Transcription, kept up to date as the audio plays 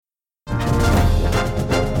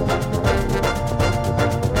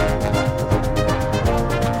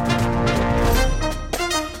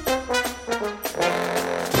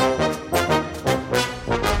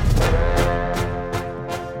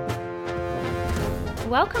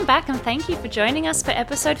welcome back and thank you for joining us for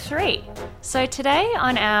episode 3. So today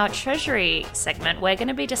on our Treasury segment, we're going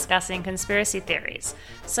to be discussing conspiracy theories.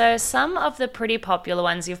 So some of the pretty popular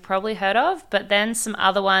ones you've probably heard of, but then some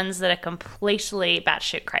other ones that are completely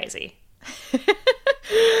batshit crazy.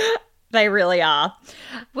 They really are.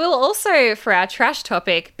 We'll also, for our trash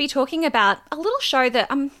topic, be talking about a little show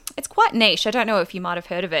that it's quite niche. I don't know if you might have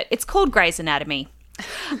heard of it. It's called Grey's Anatomy.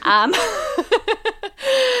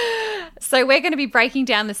 So we're going to be breaking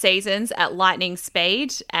down the seasons at lightning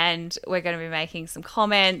speed, and we're going to be making some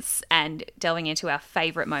comments and delving into our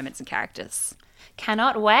favourite moments and characters.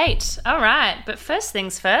 Cannot wait. All right, but first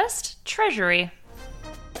things first, Treasury.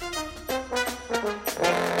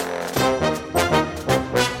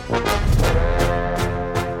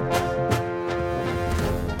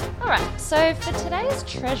 So for today's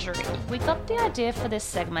Treasury, we got the idea for this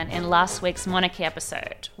segment in last week's Monarchy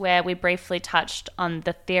episode, where we briefly touched on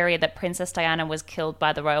the theory that Princess Diana was killed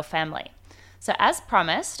by the royal family. So as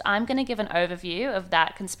promised, I'm going to give an overview of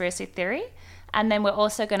that conspiracy theory, and then we're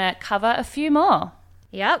also going to cover a few more.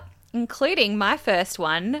 Yep, including my first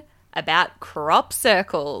one about crop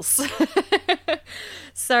circles.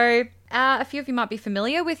 So a few of you might be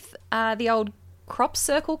familiar with the old crop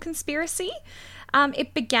circle conspiracy.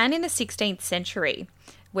 It began in the 16th century,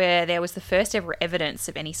 where there was the first ever evidence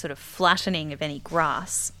of any sort of flattening of any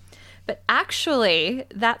grass. But actually,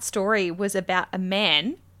 that story was about a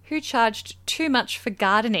man who charged too much for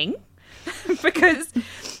gardening because...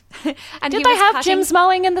 And did they have Jim's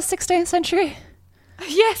mowing in the 16th century?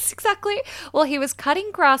 Yes, exactly. Well, he was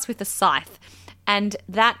cutting grass with a scythe, and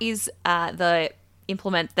that is the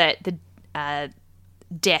implement that the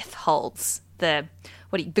death holds, the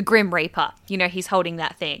Grim Reaper. You know, he's holding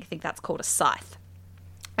that thing. I think that's called a scythe.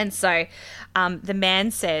 And so the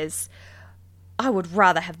man says, I would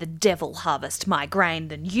rather have the devil harvest my grain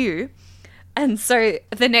than you. And so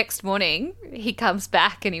the next morning he comes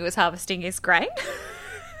back and he was harvesting his grain.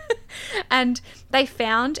 And they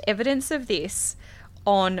found evidence of this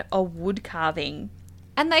on a wood carving,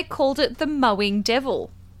 and they called it the mowing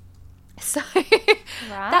devil. So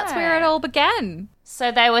that's where it all began.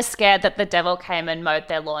 So they were scared that the devil came and mowed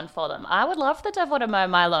their lawn for them. I would love the devil to mow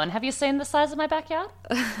my lawn. Have you seen the size of my backyard?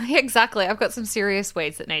 Exactly. I've got some serious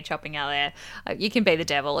weeds that need chopping out there. You can be the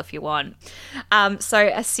devil if you want. So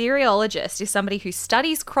a cereologist is somebody who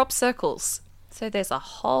studies crop circles. So there's a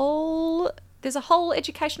whole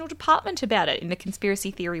educational department about it in the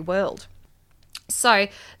conspiracy theory world. So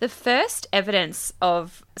the first evidence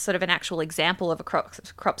of sort of an actual example of a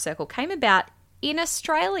crop circle came about in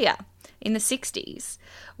Australia in the 60s,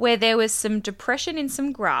 where there was some depression in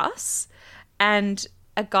some grass, and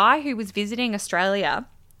a guy who was visiting Australia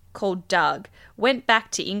called Doug went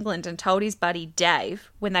back to England and told his buddy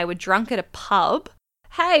Dave, when they were drunk at a pub,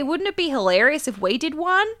 hey, wouldn't it be hilarious if we did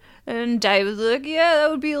one? And Dave was like, yeah,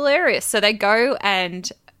 that would be hilarious. So they go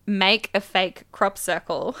and make a fake crop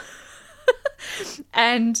circle.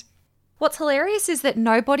 And what's hilarious is that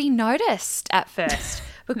nobody noticed at first.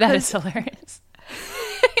 That is hilarious.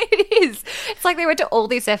 It is. It's like they went to all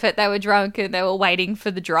this effort. They were drunk and they were waiting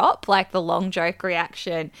for the drop, like the long joke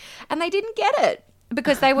reaction, and they didn't get it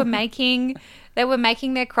because they were making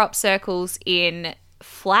their crop circles in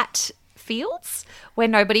flat fields where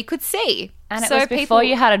nobody could see. And it was before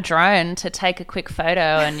you had a drone to take a quick photo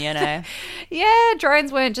and, you know. Yeah,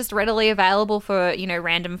 drones weren't just readily available for, you know,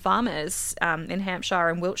 random farmers in Hampshire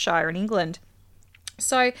and Wiltshire in England.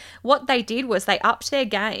 So what they did was they upped their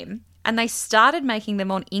game and they started making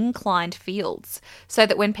them on inclined fields so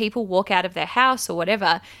that when people walk out of their house or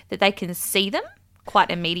whatever, that they can see them quite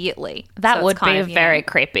immediately. That would be a very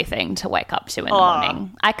creepy thing to wake up to in the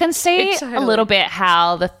morning. I can see a little bit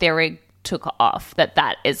how the theory took off,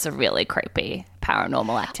 that is a really creepy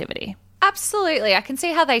paranormal activity. Absolutely. I can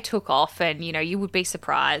see how they took off and, you know, you would be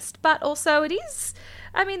surprised. But also it is,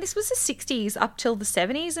 I mean, this was the 60s up till the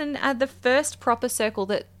 70s, and the first proper circle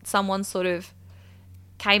that someone sort of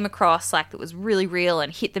came across, like, that was really real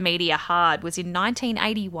and hit the media hard was in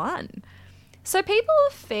 1981. So people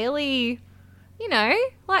are fairly, you know,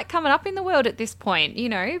 like coming up in the world at this point, you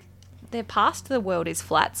know, they're past the world is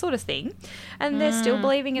flat sort of thing, and they're still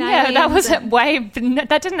believing in aliens. Yeah,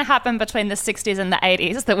 that didn't happen between the 60s and the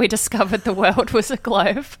 80s that we discovered the world was a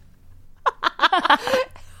globe.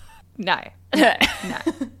 No.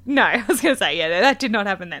 I was going to say, yeah, that did not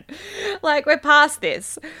happen then. Like, we're past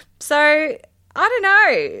this. So, I don't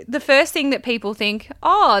know. The first thing that people think,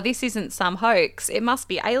 oh, this isn't some hoax, it must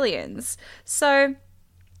be aliens. So,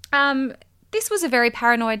 this was a very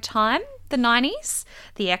paranoid time. the 90s.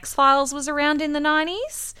 The X-Files was around in the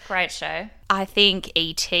 90s. Great show. I think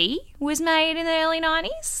E.T. was made in the early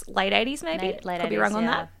 90s, late 80s maybe. Late Could be 80s, wrong on yeah.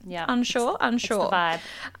 that. Yeah. Unsure. It's the vibe.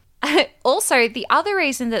 Also, the other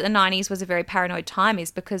reason that the 90s was a very paranoid time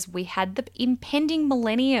is because we had the impending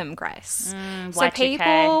millennium, Grace. So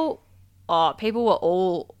Y2K. people were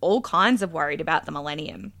all kinds of worried about the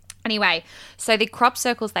millennium. Anyway, so the crop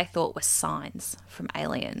circles they thought were signs from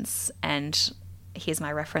aliens. And here's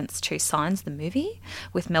my reference to Signs, the movie,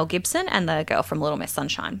 with Mel Gibson and the girl from Little Miss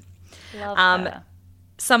Sunshine. Love her.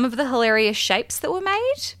 Some of the hilarious shapes that were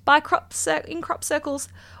made by crop circles.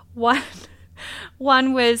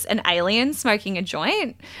 One was an alien smoking a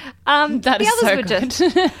joint. That is so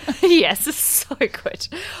good. Yes, it's so good.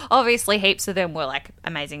 Obviously, heaps of them were like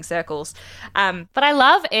amazing circles. But I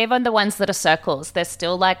love even the ones that are circles. They're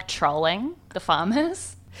still like trolling the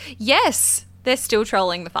farmers. Yes, they're still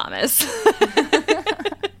trolling the farmers.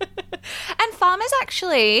 And farmers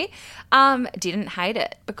actually didn't hate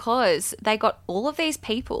it because they got all of these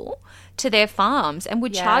people to their farms and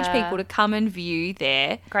would charge Yeah. people to come and view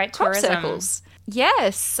their Great crop tourism. circles.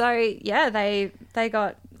 Yes, so yeah, they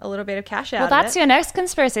got a little bit of cash out Well, of that's it. your next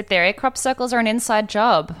conspiracy theory. Crop circles are an inside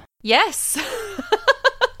job. Yes.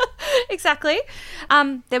 Exactly.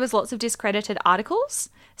 There was lots of discredited articles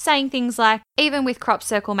saying things like, even with crop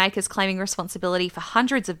circle makers claiming responsibility for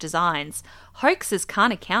hundreds of designs, hoaxes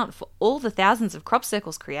can't account for all the thousands of crop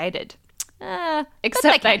circles created.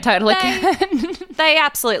 Except they totally can. They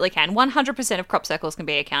absolutely can. 100% of crop circles can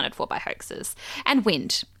be accounted for by hoaxes. And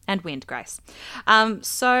wind, Grace.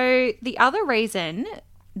 So the other reason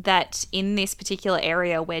that in this particular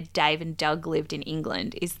area where Dave and Doug lived in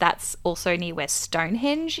England is that's also near where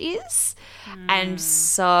Stonehenge is. And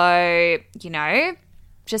so,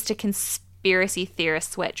 just a conspiracy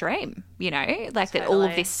theorist's wet dream, like that all of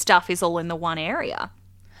Totally. this stuff is all in the one area.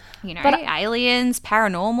 But- Aliens,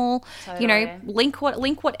 paranormal, Totally.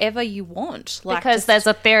 link whatever you want. Like Because just- there's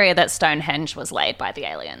a theory that Stonehenge was laid by the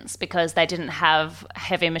aliens because they didn't have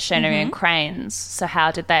heavy machinery and cranes. So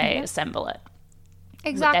how did they assemble it?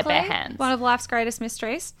 exactly bare hands. one of life's greatest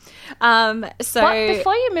mysteries. So But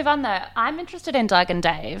before you move on, though, I'm interested in Doug and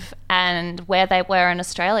Dave and where they were in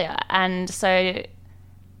Australia. And so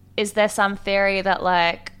is there some theory that,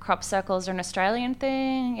 like, crop circles are an Australian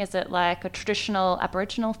thing? Is it, like, a traditional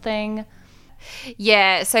Aboriginal thing?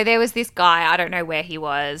 yeah, so there was this guy, I don't know where he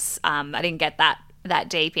was. I didn't get that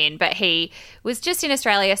deep in, but he was just in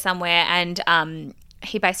Australia somewhere, and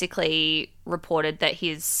he basically reported that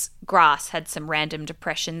his grass had some random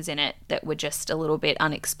depressions in it that were just a little bit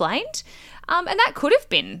unexplained. And that could have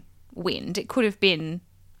been wind. It could have been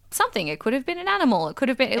something. It could have been an animal. It could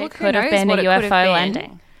have been. It could have been a UFO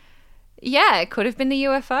landing. Yeah, it could have been the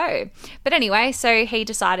UFO. But anyway, so he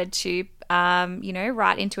decided to,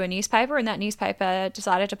 write into a newspaper, and that newspaper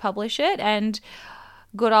decided to publish it. And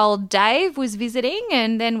good old Dave was visiting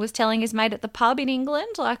and then was telling his mate at the pub in England,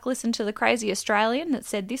 like, listen to the crazy Australian that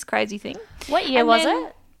said this crazy thing. What year And was then-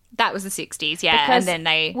 it? That was the 60s, yeah. Because and then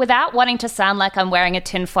they... without wanting to sound like I'm wearing a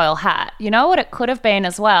tinfoil hat, you know what it could have been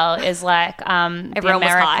as well is like the Everyone was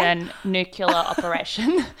high. American nuclear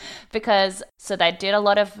operation. Because so they did a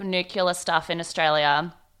lot of nuclear stuff in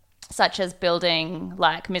Australia, such as building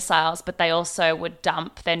like missiles, but they also would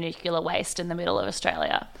dump their nuclear waste in the middle of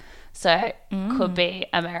Australia. So it could be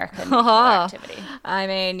American nuclear activity. I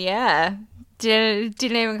mean, yeah. Didn't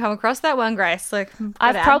even come across that one, Grace. Like, I've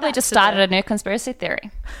gotta add probably that just to the- started a new conspiracy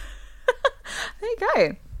theory. There you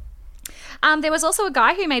go. There was also a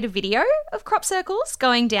guy who made a video of crop circles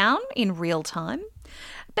going down in real time.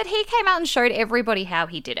 But he came out and showed everybody how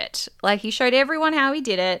he did it. Like, he showed everyone how he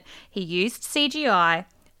did it. He used CGI.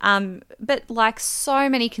 But like so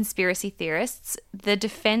many conspiracy theorists, the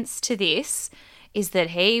defense to this is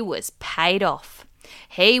that he was paid off.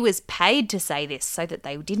 He was paid to say this so that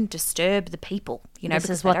they didn't disturb the people. This because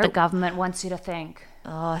is they what the don't- government wants you to think.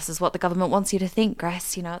 Oh, this is what the government wants you to think,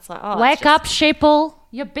 Grace. It's like, oh, Wake up, sheeple.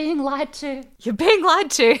 You're being lied to. You're being lied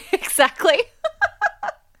to. Exactly.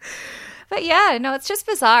 But yeah, no, it's just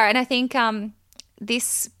bizarre. And I think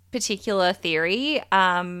this particular theory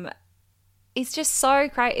is just so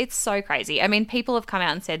it's so crazy. I mean, people have come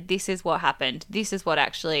out and said, this is what happened. This is what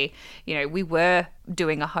actually, we were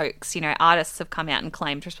doing a hoax. Artists have come out and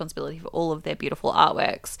claimed responsibility for all of their beautiful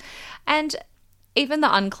artworks. And even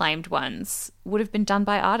the unclaimed ones would have been done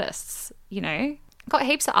by artists, Got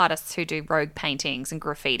heaps of artists who do rogue paintings and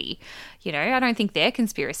graffiti. I don't think they're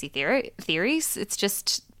conspiracy theories. It's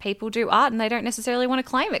just people do art and they don't necessarily want to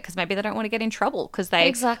claim it because maybe they don't want to get in trouble because they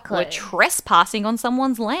Exactly. were trespassing on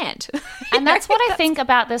someone's land. And that's what I think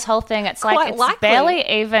about this whole thing. It's like quite it's likely. barely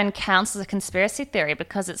even counts as a conspiracy theory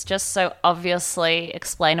because it's just so obviously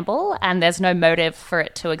explainable and there's no motive for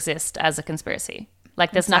it to exist as a conspiracy.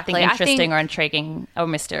 Like there's Exactly. nothing I interesting think or intriguing or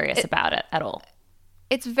mysterious about it at all.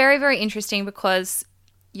 It's very, very interesting because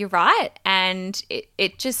you're right. And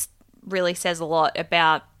it just really says a lot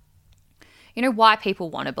about, you know, why people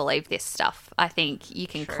want to believe this stuff. I think you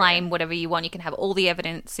can claim whatever you want. You can have all the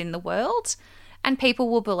evidence in the world and people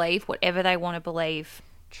will believe whatever they want to believe.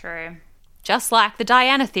 True. Just like the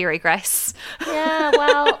Diana theory, Grace. Yeah,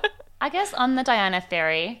 well, I guess on the Diana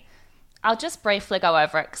theory, I'll just briefly go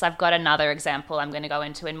over it because I've got another example I'm going to go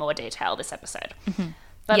into in more detail this episode.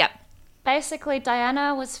 But Yep. basically,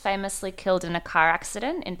 Diana was famously killed in a car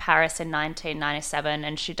accident in Paris in 1997,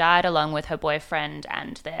 and she died along with her boyfriend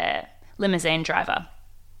and their limousine driver.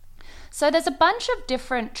 So there's a bunch of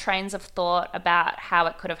different trains of thought about how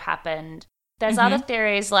it could have happened. There's other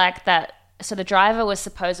theories like that. So the driver was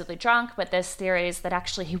supposedly drunk, but there's theories that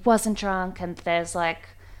actually he wasn't drunk, and there's like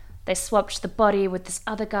they swapped the body with this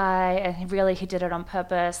other guy and he did it on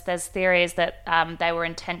purpose. There's theories that they were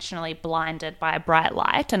intentionally blinded by a bright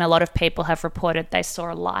light, and a lot of people have reported they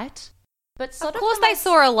saw a light. But Of course they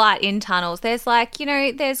saw a light in tunnels. There's like, you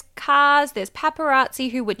know, there's cars, there's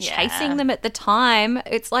paparazzi who were chasing them at the time.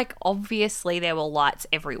 It's like obviously there were lights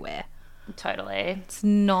everywhere. Totally. It's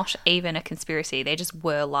not even a conspiracy. There just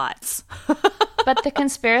were lights. But the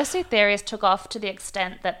conspiracy theories took off to the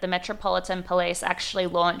extent that the Metropolitan Police actually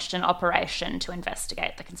launched an operation to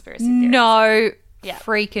investigate the conspiracy theories. No Yeah.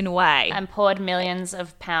 freaking way. And poured millions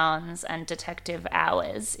of pounds and detective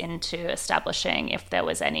hours into establishing if there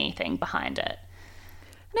was anything behind it.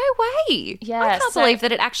 No way. Yeah, I can't so- believe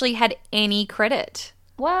that it actually had any credit.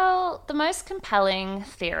 Well, the most compelling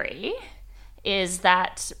theory is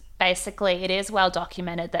that basically it is well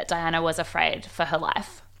documented that Diana was afraid for her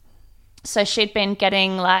life. So she'd been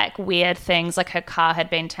getting like weird things, like her car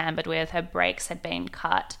had been tampered with, her brakes had been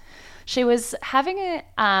cut. She was having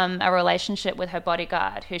a relationship with her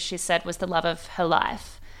bodyguard, who she said was the love of her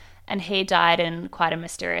life. And he died in quite a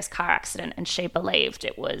mysterious car accident, and she believed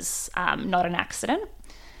it was not an accident.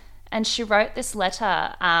 And she wrote this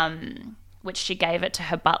letter, which she gave it to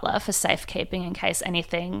her butler for safekeeping in case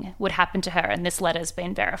anything would happen to her. And this letter's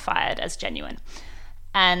been verified as genuine.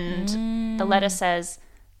 And the letter says,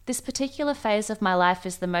 "This particular phase of my life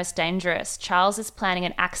is the most dangerous. Charles is planning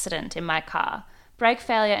an accident in my car. Brake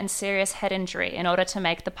failure and serious head injury in order to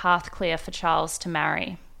make the path clear for Charles to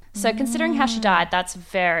marry." So considering how she died, that's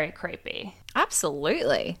very creepy.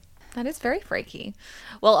 Absolutely. That is very freaky.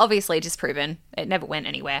 Well, obviously disproven. It never went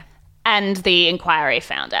anywhere. And the inquiry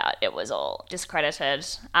found out it was all discredited.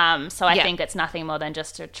 So I Yeah. think it's nothing more than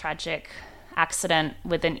just a tragic accident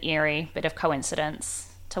with an eerie bit of coincidence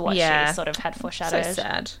to what Yeah. she sort of had foreshadowed. So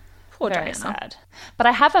sad. Poor Very Diana. sad. But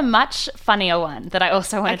I have a much funnier one that I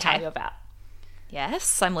also want to Okay. tell you about.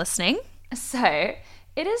 Yes, I'm listening. So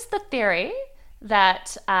it is the theory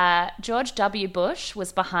that George W. Bush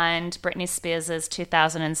was behind Britney Spears'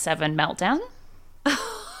 2007 meltdown.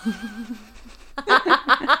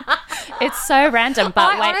 It's so random, but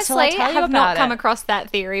wait till I honestly tell you have about not it. come across that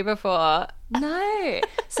theory before. No.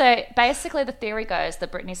 So basically the theory goes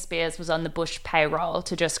that Britney Spears was on the Bush payroll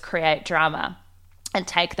to just create drama and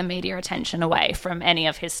take the media attention away from any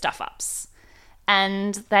of his stuff-ups.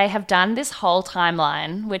 And they have done this whole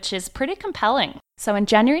timeline, which is pretty compelling. So in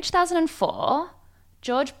January 2004,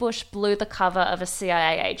 George Bush blew the cover of a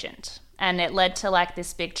CIA agent, and it led to like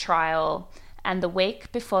this big trial. And the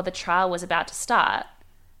week before the trial was about to start,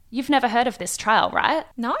 you've never heard of this trial, right?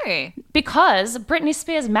 No. Because Britney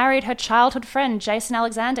Spears married her childhood friend Jason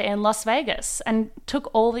Alexander in Las Vegas and took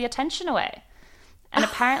all the attention away. And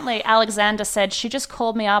apparently Alexander said, "She just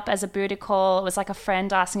called me up as a booty call. It was like a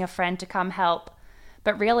friend asking a friend to come help."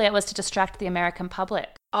 But really it was to distract the American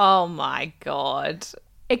public. Oh my God.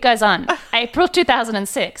 It goes on. April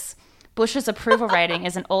 2006, Bush's approval rating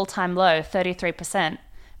is an all-time low, 33%.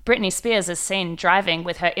 Britney Spears is seen driving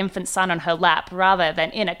with her infant son on her lap rather than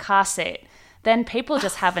in a car seat. Then people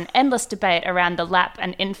just have an endless debate around the lap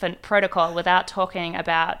and infant protocol without talking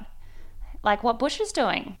about like what Bush is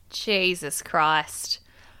doing. Jesus Christ.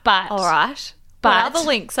 But All right. But- what other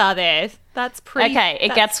links are there? That's pretty. Okay,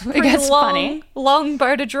 it that's gets pretty long, funny. Long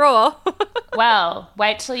bow to draw. well,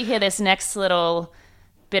 wait till you hear this next little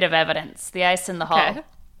bit of evidence. The ace in the hole. Okay.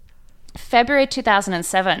 February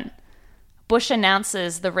 2007, Bush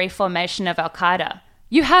announces the reformation of Al-Qaeda.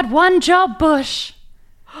 You had one job, Bush.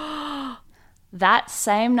 That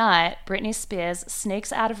same night, Britney Spears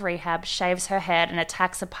sneaks out of rehab, shaves her head, and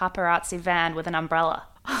attacks a paparazzi van with an umbrella.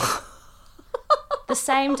 The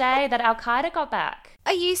same day that Al-Qaeda got back.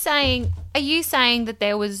 Are you saying that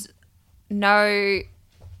there was no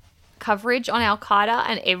coverage on Al-Qaeda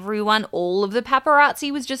and everyone, all of the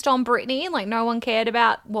paparazzi was just on Britney and like no one cared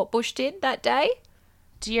about what Bush did that day?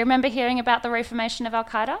 Do you remember hearing about the reformation of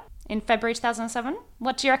Al-Qaeda in February 2007?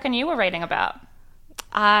 What do you reckon you were reading about?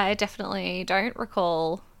 I definitely don't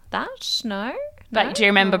recall that, no. But do you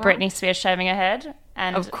remember Britney Spears shaving her head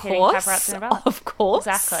and Of hitting course. paparazzi in a umbrella? Of course.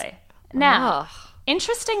 Exactly. Now,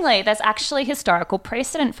 interestingly, there's actually historical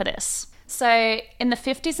precedent for this. So in the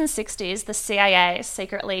 50s and 60s, the CIA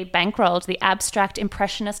secretly bankrolled the abstract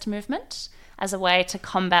impressionist movement as a way to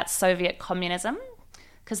combat Soviet communism,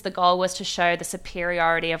 because the goal was to show the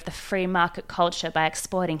superiority of the free market culture by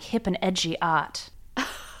exploiting hip and edgy art.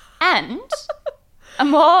 And a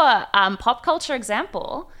more pop culture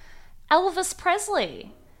example, Elvis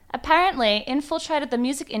Presley apparently infiltrated the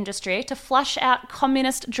music industry to flush out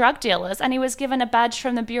communist drug dealers, and he was given a badge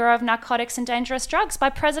from the Bureau of Narcotics and Dangerous Drugs by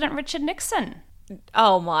President Richard Nixon.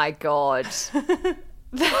 Oh my God.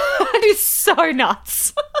 That is so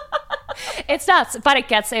nuts. It's nuts, but it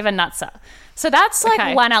gets even nutser. So that's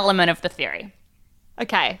like one element of the theory.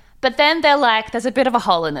 Okay. But then they're like, there's a bit of a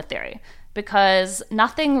hole in the theory, because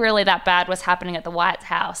nothing really that bad was happening at the White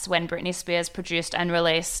House when Britney Spears produced and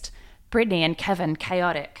released Britney and Kevin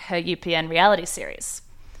Chaotic, her UPN reality series.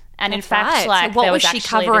 And in fact, like, so what there was was she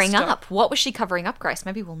actually covering this story. up? What was she covering up, Grace?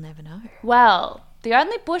 Maybe we'll never know. Well, the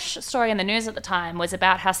only Bush story in the news at the time was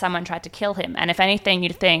about how someone tried to kill him. And if anything,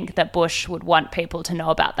 you'd think that Bush would want people to know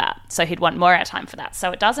about that. So he'd want more airtime for that.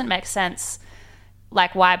 So it doesn't make sense,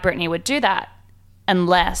 like, why Britney would do that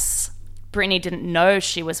unless Britney didn't know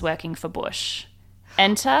she was working for Bush.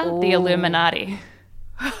 Enter the Illuminati.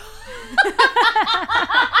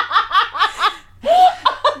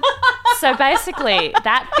 So basically,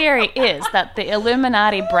 that theory is that the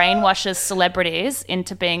Illuminati brainwashes celebrities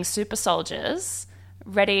into being super soldiers,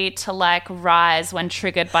 ready to like rise when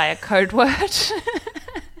triggered by a code word.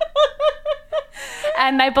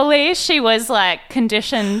 And they believe she was like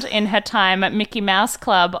conditioned in her time at Mickey Mouse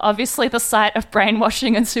Club, obviously the site of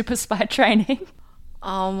brainwashing and super spy training.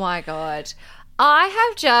 Oh my God.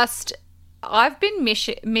 I've been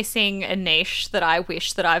missing a niche that I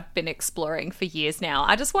wish that I've been exploring for years now.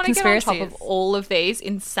 I just want to get on top of all of these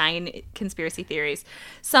insane conspiracy theories.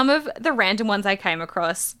 Some of the random ones I came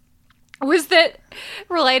across was that,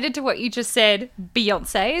 related to what you just said,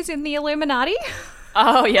 Beyonce is in the Illuminati.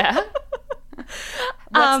 Oh, yeah?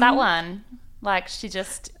 What's that one? Like, she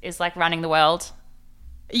just is like running the world?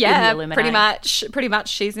 Yeah, pretty much.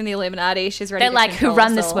 She's in the Illuminati. She's ready. They're like, who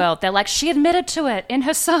run this world? They're like, she admitted to it in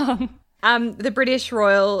her song. The British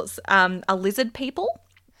royals are lizard people.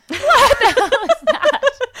 What the hell is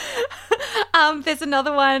that? There's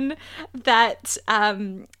another one that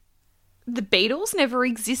the Beatles never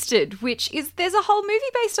existed, there's a whole movie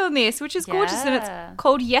based on this, which is gorgeous, and it's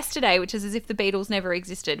called Yesterday, which is as if the Beatles never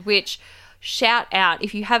existed, which, shout out,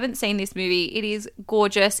 if you haven't seen this movie, it is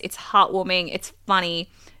gorgeous, it's heartwarming, it's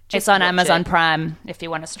funny. It's on Amazon Prime if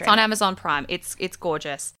you want to stream. It's on Amazon Prime. It's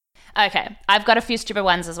gorgeous. Okay, I've got a few stupid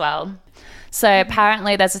ones as well. So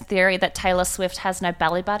apparently there's a theory that Taylor Swift has no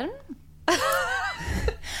belly button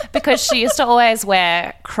because she used to always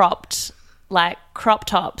wear crop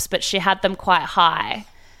tops, but she had them quite high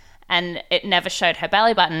and it never showed her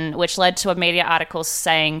belly button, which led to a media article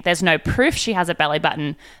saying there's no proof she has a belly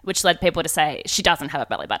button, which led people to say she doesn't have a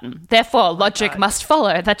belly button. Therefore, logic must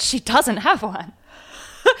follow that she doesn't have one.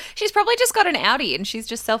 She's probably just got an Audi and she's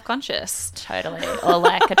just self-conscious. Totally. Or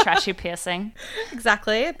like a trashy piercing.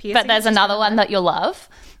 Exactly. A piercing. But there's another one that you'll love.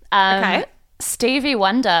 Okay. Stevie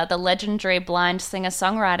Wonder, the legendary blind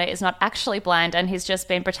singer-songwriter, is not actually blind, and he's just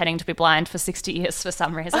been pretending to be blind for 60 years for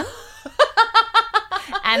some reason.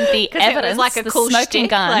 And the evidence, like a the cool smoking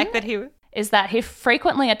shtick, gun, like that is that he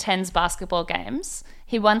frequently attends basketball games.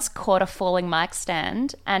 He once caught a falling mic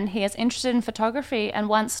stand, and he is interested in photography and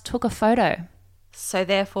once took a photo. So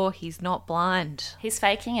therefore, he's not blind. He's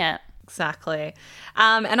faking it. Exactly.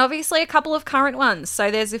 And obviously a couple of current ones.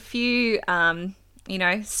 So there's a few,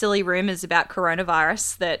 silly rumours about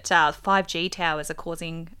coronavirus, that 5G towers are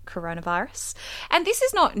causing coronavirus. And this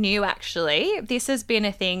is not new, actually. This has been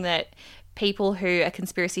a thing that people who are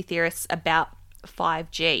conspiracy theorists about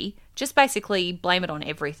 5G just basically blame it on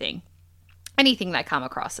everything. Anything they come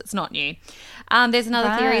across. It's not new. There's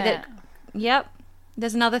another theory that... Yep.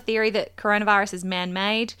 There's another theory that coronavirus is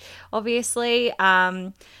man-made, obviously.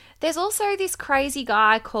 There's also this crazy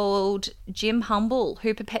guy called Jim Humble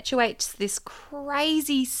who perpetuates this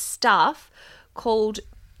crazy stuff called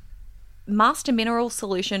Master Mineral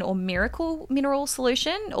Solution or Miracle Mineral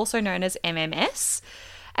Solution, also known as MMS.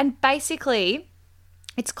 And basically,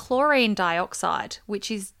 it's chlorine dioxide, which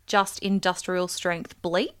is just industrial strength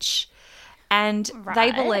bleach. And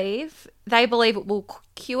they believe it will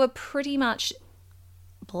cure pretty much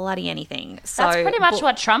bloody anything. So that's pretty much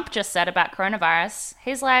what Trump just said about coronavirus.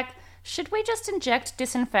 He's like, should we just inject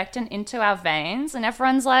disinfectant into our veins? And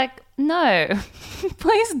everyone's like, no,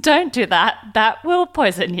 please don't do that. That will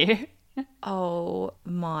poison you. Oh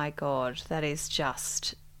my God, that is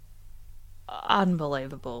just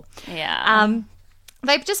unbelievable. Yeah.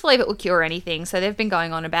 They just believe it will cure anything. So they've been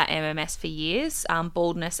going on about MMS for years.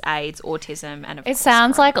 Baldness, AIDS, autism, and of course, it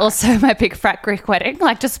sounds like also my big frat Greek wedding.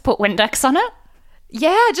 Like, just put Windex on it.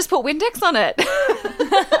 Yeah, just put Windex on it.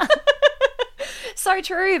 So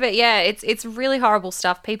true, but yeah, it's really horrible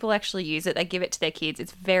stuff. People actually use it. They give it to their kids.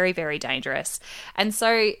 It's very, very dangerous. And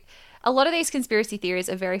so a lot of these conspiracy theories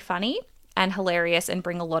are very funny and hilarious and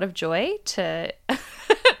bring a lot of joy to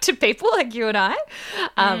to people like you and I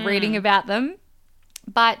reading about them.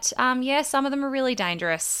 But yeah, some of them are really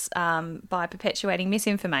dangerous by perpetuating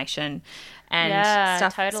misinformation and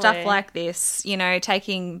stuff like this. You know,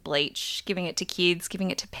 taking bleach, giving it to kids,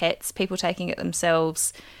 giving it to pets, people taking it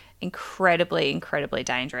themselves. Incredibly, incredibly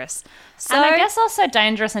dangerous. So, and I guess also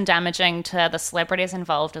dangerous and damaging to the celebrities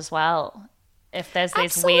involved as well. If there's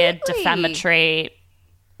these weird defamatory,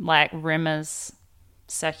 like, rumors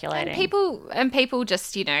circulating. And people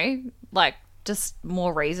just, you know, like, just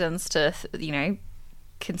more reasons to, you know,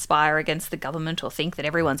 conspire against the government or think that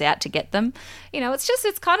everyone's out to get them. You know,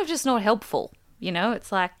 it's kind of just not helpful. You know,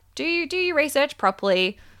 it's like, do your research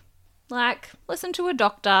properly. Like, listen to a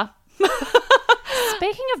doctor.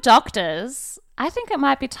 Speaking of doctors, I think it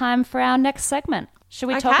might be time for our next segment. Should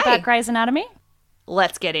we talk about Grey's Anatomy?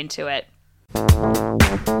 Let's get into it.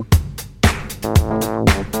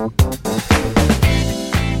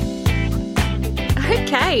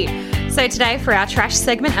 Okay, so today for our trash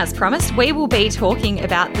segment, as promised, we will be talking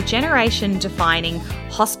about the generation-defining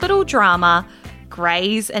hospital drama,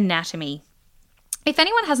 Grey's Anatomy. If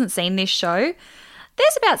anyone hasn't seen this show,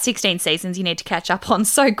 there's about 16 seasons you need to catch up on,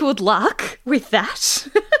 so good luck with that.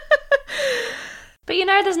 But, you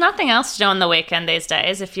know, there's nothing else to do on the weekend these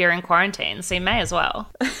days if you're in quarantine, so you may as well.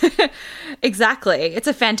 Exactly. It's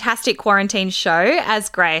a fantastic quarantine show, as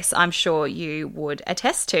Grace, I'm sure you would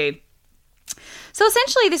attest to. So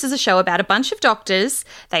essentially, this is a show about a bunch of doctors.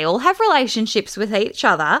 They all have relationships with each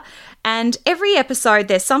other. And every episode,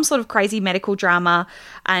 there's some sort of crazy medical drama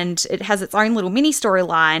and it has its own little mini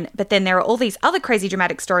storyline. But then there are all these other crazy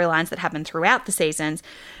dramatic storylines that happen throughout the seasons.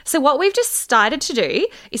 So what we've just started to do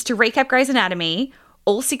is to recap Grey's Anatomy,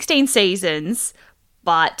 all 16 seasons,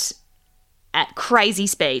 but at crazy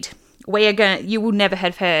speed. You will never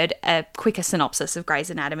have heard a quicker synopsis of Grey's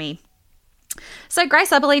Anatomy. So,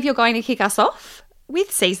 Grace, I believe you're going to kick us off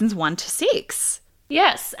with seasons 1 to 6.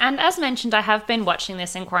 Yes, and as mentioned, I have been watching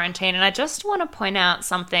this in quarantine, and I just want to point out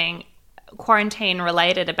something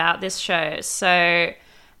quarantine-related about this show. So,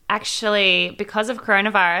 actually, because of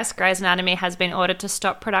coronavirus, Grey's Anatomy has been ordered to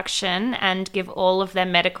stop production and give all of their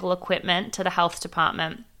medical equipment to the health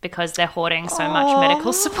department because they're hoarding so much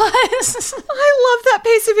medical supplies. I love that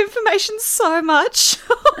piece of information so much.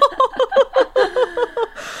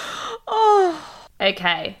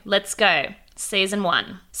 Okay, let's go. Season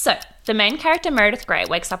 1. So, the main character Meredith Grey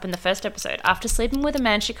wakes up in the first episode after sleeping with a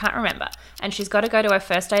man she can't remember, and she's got to go to her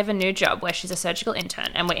first day of a new job where she's a surgical intern,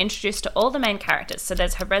 and we're introduced to all the main characters. So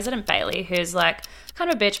there's her resident Bailey, who's like kind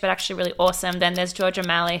of a bitch but actually really awesome. Then there's George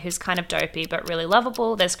O'Malley, who's kind of dopey but really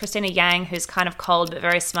lovable. There's Christina Yang, who's kind of cold but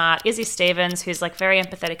very smart. Izzy Stevens, who's like very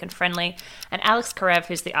empathetic and friendly. And Alex Karev,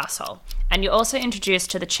 who's the asshole. And you're also introduced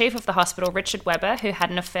to the chief of the hospital, Richard Webber, who had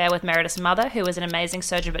an affair with Meredith's mother, who was an amazing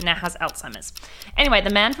surgeon but now has Alzheimer's. Anyway, the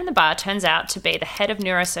man from the bar turns out to be the head of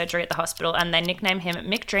neurosurgery at the hospital, and they nickname him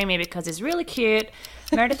Mick Dreamy because he's really cute.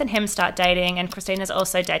 Meredith and him start dating, and Christina's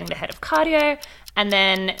also dating the head of cardio. And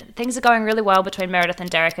then things are going really well between Meredith and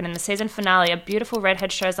Derek, and in the season finale, a beautiful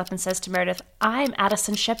redhead shows up and says to Meredith, "I'm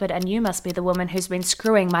Addison Shepherd, and you must be the woman who's been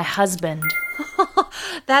screwing my husband."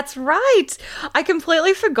 That's right. I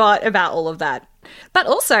completely forgot about all of that. But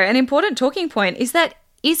also, an important talking point is that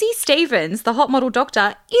Izzy Stevens, the hot model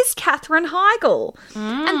doctor, is Katherine Heigl.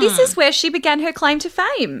 And this is where she began her claim to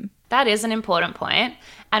fame. That is an important point.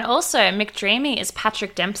 And also, Mick Dreamy is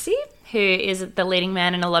Patrick Dempsey, who is the leading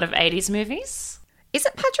man in a lot of 80s movies. Is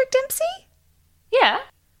it Patrick Dempsey? Yeah.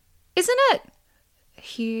 Isn't it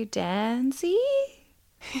Hugh Dancy?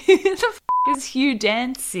 Who the f*** is Hugh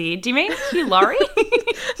Dancy? Do you mean Hugh Laurie?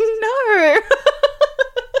 No.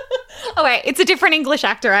 Oh, Anyway, it's a different English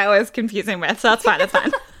actor I always confuse him with, so that's fine, that's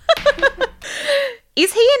fine.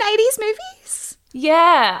 Is he in 80s movies?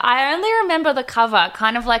 Yeah, I only remember the cover,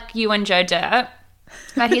 kind of like you and Joe Dirt,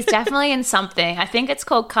 but he's definitely in something. I think it's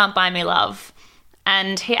called Can't Buy Me Love.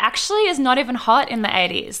 And he actually is not even hot in the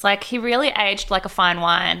 80s. Like, he really aged like a fine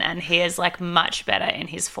wine, and he is like much better in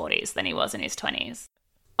his 40s than he was in his 20s.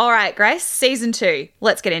 All right, Grace, season 2.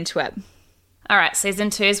 Let's get into it. All right, season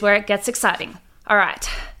 2 is where it gets exciting. All right,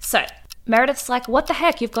 so Meredith's like, what the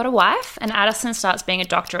heck, you've got a wife? And Addison starts being a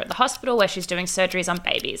doctor at the hospital where she's doing surgeries on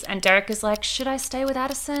babies. And Derek is like, should I stay with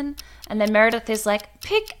Addison? And then Meredith is like,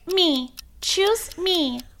 pick me, choose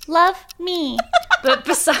me, love me. But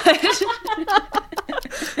besides...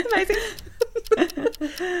 Amazing.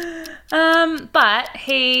 But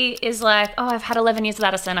he is like, oh, I've had 11 years with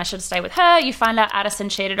Addison. I should stay with her. You find out Addison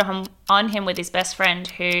cheated on him with his best friend,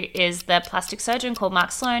 who is the plastic surgeon called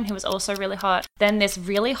Mark Sloan, who was also really hot. Then this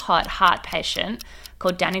really hot heart patient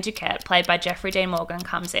called Danny Duquette, played by Jeffrey Dean Morgan,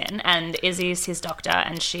 comes in, and Izzy's his doctor,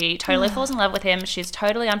 and she totally falls in love with him. She's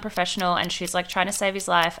totally unprofessional, and she's like trying to save his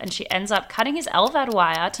life, and she ends up cutting his LVAD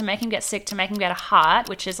wire to make him get sick, to make him get a heart,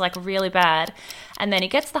 which is like really bad. And then he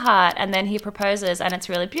gets the heart, and then he proposes, and it's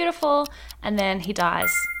really beautiful, and then he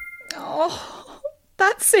dies. Oh,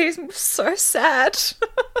 that season was so sad.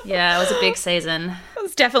 Yeah, it was a big season. It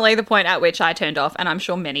was definitely the point at which I turned off, and I'm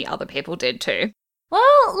sure many other people did too. Well,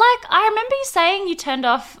 like, I remember you saying you turned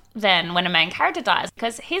off then when a main character dies,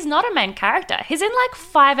 because he's not a main character. He's in like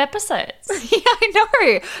 5 episodes. Yeah, I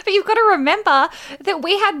know. But you've got to remember that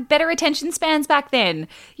we had better attention spans back then.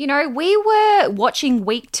 You know, we were watching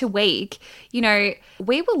week to week. You know,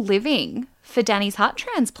 we were living for Danny's heart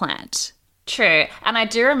transplant. True. And I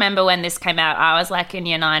do remember when this came out, I was like in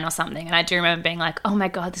year 9 or something, and I do remember being like, oh my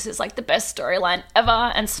God, this is like the best storyline ever.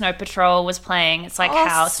 And Snow Patrol was playing. It's like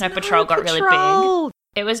how Snow Patrol got really big.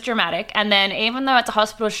 It was dramatic. And then even though it's a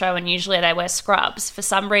hospital show and usually they wear scrubs, for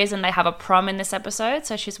some reason they have a prom in this episode,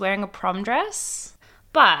 so she's wearing a prom dress.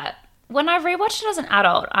 But when I rewatched it as an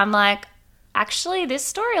adult, I'm like, actually,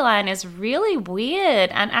 this storyline is really weird.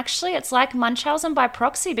 And actually, it's like Munchausen by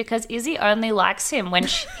proxy, because Izzy only likes him when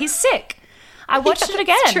he's sick. I watched it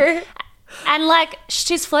again. That's true. And like,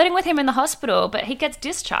 she's flirting with him in the hospital, but he gets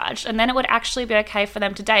discharged, and then it would actually be okay for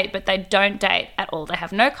them to date, but they don't date at all. They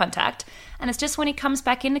have no contact. And it's just when he comes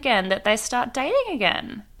back in again that they start dating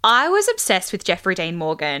again. I was obsessed with Jeffrey Dean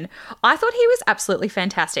Morgan. I thought he was absolutely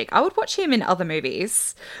fantastic. I would watch him in other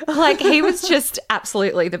movies. Like, he was just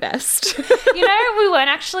absolutely the best. You know, we weren't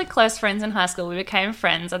actually close friends in high school. We became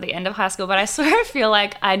friends at the end of high school, but I swear I feel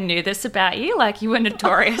like I knew this about you. Like, you were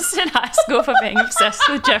notorious in high school for being obsessed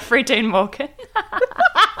with Jeffrey Dean Morgan.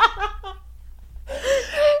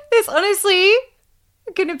 There's honestly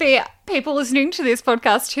going to be people listening to this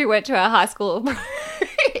podcast who went to our high school.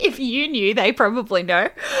 If you knew, they probably know.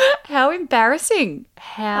 How embarrassing.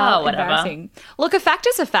 How embarrassing. Look, a fact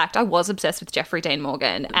is a fact. I was obsessed with Jeffrey Dean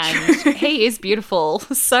Morgan, and he is beautiful.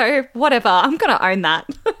 So whatever, I'm going to own that.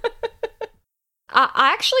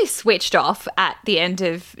 I actually switched off at the end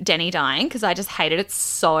of Denny dying because I just hated it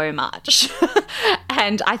so much.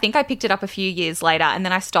 And I think I picked it up a few years later, and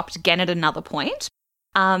then I stopped again at another point.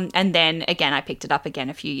 And then again, I picked it up again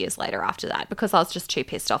a few years later after that because I was just too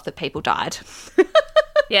pissed off that people died.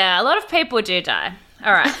 Yeah, a lot of people do die.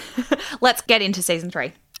 All right. Let's get into season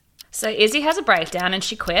 3. So Izzy has a breakdown and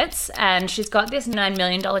she quits, and she's got this $9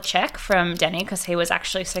 million check from Denny because he was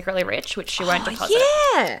actually secretly rich, which she won't deposit.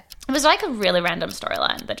 Yeah. It was like a really random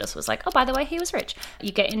storyline that just was like, oh, by the way, he was rich.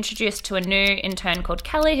 You get introduced to a new intern called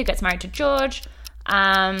Kelly who gets married to George.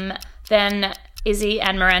 Then Izzy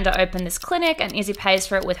and Miranda open this clinic, and Izzy pays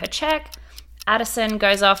for it with her check. Addison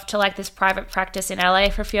goes off to like this private practice in LA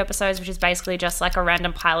for a few episodes, which is basically just like a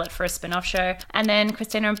random pilot for a spin-off show. And then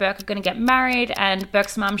Christina and Burke are going to get married, and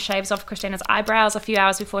Burke's mum shaves off Christina's eyebrows a few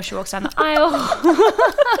hours before she walks down the aisle.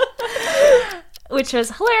 Which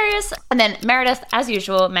was hilarious. And then Meredith, as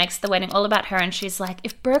usual, makes the wedding all about her, and she's like,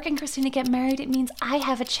 if Burke and Christina get married, it means I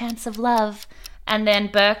have a chance of love. And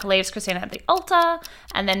then Burke leaves Christina at the altar,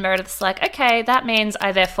 and then Meredith's like, okay, that means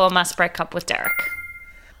I therefore must break up with Derek.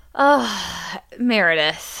 Oh,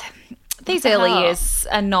 Meredith. These early years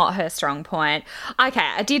are not her strong point. Okay,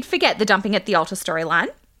 I did forget the dumping at the altar storyline.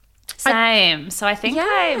 Same. So I think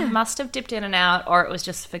I must have dipped in and out, or it was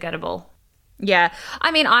just forgettable. Yeah.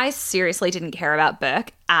 I mean, I seriously didn't care about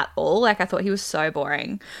Burke at all. Like, I thought he was so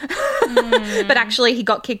boring. But actually, he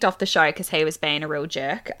got kicked off the show because he was being a real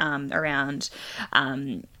jerk around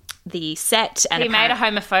the set. And he made a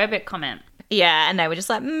homophobic comment. Yeah, and they were just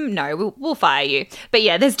like, no, we'll fire you. But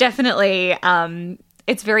yeah, there's definitely,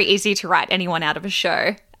 it's very easy to write anyone out of a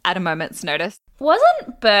show at a moment's notice.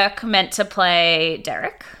 Wasn't Burke meant to play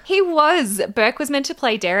Derek? He was. Burke was meant to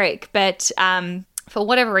play Derek, but for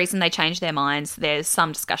whatever reason they changed their minds. There's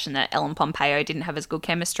some discussion that Ellen Pompeo didn't have as good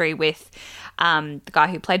chemistry with the guy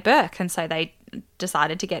who played Burke, and so they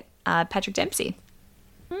decided to get Patrick Dempsey.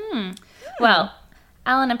 Well,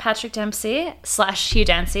 Alan and Patrick Dempsey / Hugh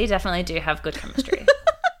Dancy definitely do have good chemistry.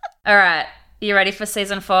 All right. You ready for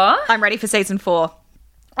season 4? I'm ready for season 4.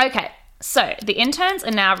 Okay. So the interns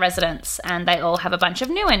are now residents, and they all have a bunch of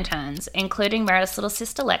new interns, including Meredith's little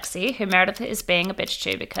sister Lexi, who Meredith is being a bitch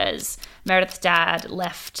to because Meredith's dad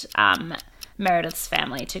left Meredith's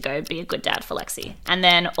family to go be a good dad for Lexi. And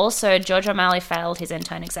then also George O'Malley failed his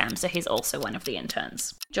intern exam, so he's also one of the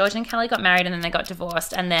interns. George and Kelly got married and then they got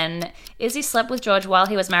divorced, and then Izzy slept with George while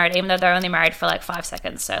he was married, even though they're only married for like 5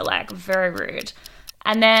 seconds, so like very rude.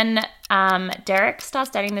 And then Derek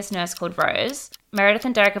starts dating this nurse called Rose. Meredith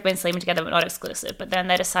and Derek have been sleeping together but not exclusive, but then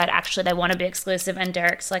they decide actually they want to be exclusive, and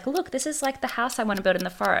Derek's like, look, this is like the house I want to build in the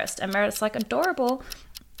forest. And Meredith's like, adorable.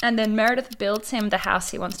 And then Meredith builds him the house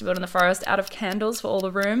he wants to build in the forest out of candles for all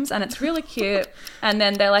the rooms, and it's really cute. And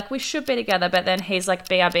then they're like, we should be together, but then he's like,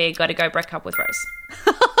 BRB, got to go break up with Rose.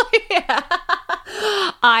 Yeah.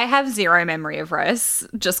 I have zero memory of Rose,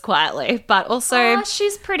 just quietly, but also...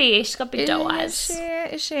 she's pretty. She's got big doe eyes.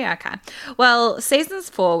 Is she? Okay. Well, season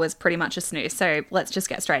 4 was pretty much a snooze, so let's just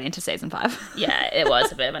get straight into season 5. Yeah, it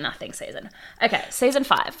was a bit of a nothing season. Okay, season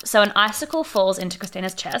 5. So an icicle falls into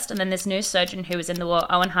Christina's chest, and then this new surgeon who was in the war,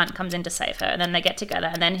 Owen Hunt, comes in to save her, and then they get together,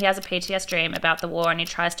 and then he has a PTS dream about the war, and he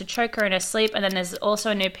tries to choke her in her sleep, and then there's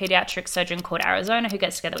also a new pediatric surgeon called Arizona who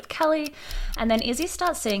gets together with Kelly, and then Izzy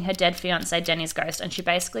starts seeing her dead fiancé Denny's ghost, and she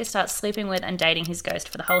basically starts sleeping with and dating his ghost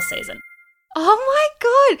for the whole season. Oh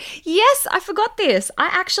my God. Yes, I forgot this. I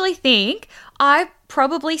actually think I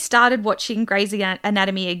probably started watching Grey's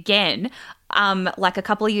Anatomy again like a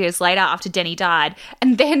couple of years later after Denny died.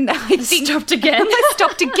 And then I stopped again. I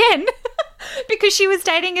stopped again because she was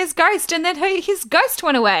dating his ghost, and then his ghost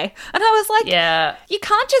went away. And I was like, yeah, you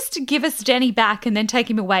can't just give us Denny back and then take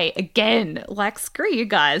him away again. Like, screw you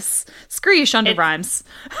guys. Screw you, Shonda Rhimes.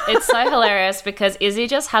 It's so hilarious because Izzy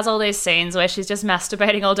just has all these scenes where she's just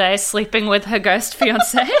masturbating all day, sleeping with her ghost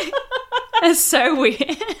fiancé. It's so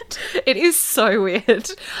weird. It is so weird.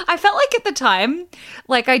 I felt like at the time,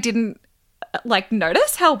 like I didn't like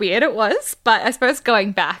notice how weird it was, but I suppose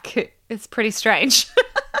going back, it's pretty strange.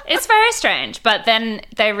 It's very strange, but then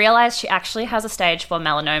they realise she actually has a stage 4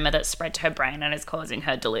 melanoma that's spread to her brain and is causing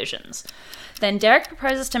her delusions. Then Derek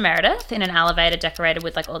proposes to Meredith in an elevator decorated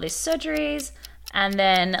with like all these surgeries, and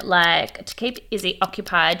then like to keep Izzy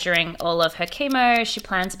occupied during all of her chemo, she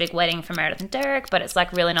plans a big wedding for Meredith and Derek, but it's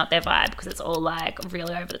like really not their vibe because it's all like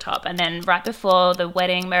really over the top. And then right before the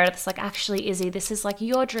wedding, Meredith's like, actually Izzy, this is like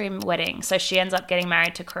your dream wedding. So she ends up getting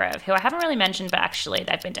married to Karev, who I haven't really mentioned, but actually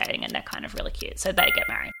they've been dating and they're kind of really cute. So they get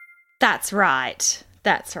married. That's right.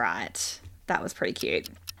 That's right. That was pretty cute.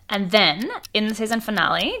 And then, in the season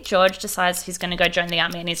finale, George decides he's going to go join the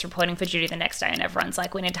army and he's reporting for duty the next day, and everyone's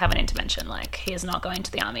like, we need to have an intervention. Like, he is not going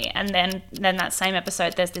to the army. And then that same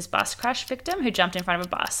episode, there's this bus crash victim who jumped in front of a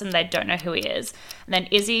bus and they don't know who he is. And then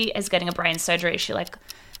Izzy is getting a brain surgery. She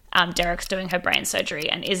Derek's doing her brain surgery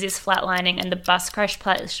and Izzy's flatlining and the bus crash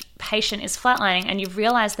patient is flatlining, and you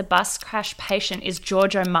realise the bus crash patient is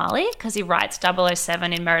George O'Malley because he writes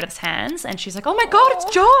 007 in Meredith's hands, and she's like, oh my God,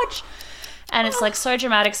 it's George! And it's like so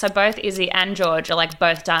dramatic. So both Izzy and George are like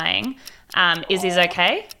both dying. Izzy's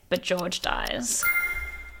okay, but George dies.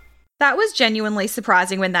 That was genuinely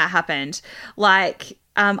surprising when that happened. Like,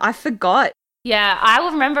 I forgot. Yeah, I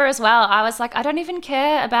will remember as well. I was like, I don't even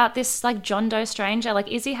care about this like John Doe stranger.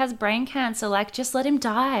 Like, Izzy has brain cancer. Like, just let him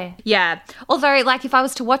die. Yeah. Although, like, if I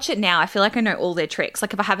was to watch it now, I feel like I know all their tricks.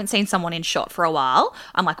 Like, if I haven't seen someone in shot for a while,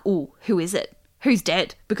 I'm like, ooh, who is it? Who's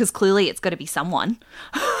dead? Because clearly it's got to be someone.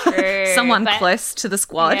 True, someone close to the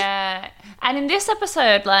squad. Yeah. And in this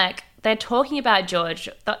episode, like, they're talking about George.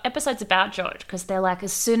 The episode's about George because they're like,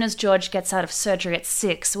 as soon as George gets out of surgery at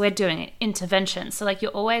 6, we're doing an intervention. So, like, you're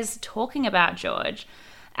always talking about George.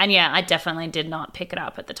 And, yeah, I definitely did not pick it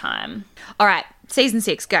up at the time. All right, season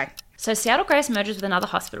 6, go. So Seattle Grace merges with another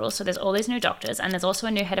hospital, so there's all these new doctors, and there's also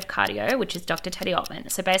a new head of cardio, which is Dr. Teddy Altman.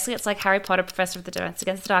 So basically it's like Harry Potter, Professor of the Defense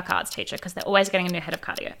Against the Dark Arts teacher, because they're always getting a new head of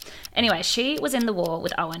cardio. Anyway, she was in the war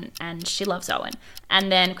with Owen, and she loves Owen.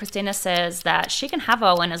 And then Christina says that she can have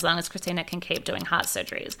Owen as long as Christina can keep doing heart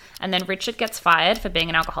surgeries. And then Richard gets fired for being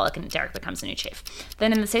an alcoholic, and Derek becomes the new chief.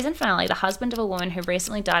 Then in the season finale, the husband of a woman who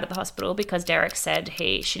recently died at the hospital because Derek said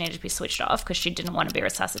she needed to be switched off because she didn't want to be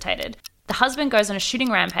resuscitated. The husband goes on a shooting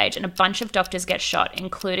rampage and a bunch of doctors get shot,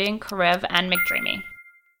 including Karev and McDreamy.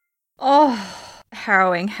 Oh,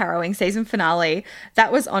 harrowing season finale.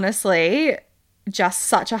 That was honestly just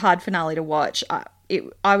such a hard finale to watch.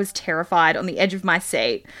 I was terrified, on the edge of my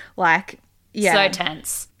seat. Like, yeah. So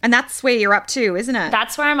tense. And that's where you're up to, isn't it?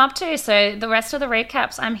 That's where I'm up to. So the rest of the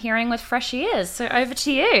recaps I'm hearing with fresh ears. So over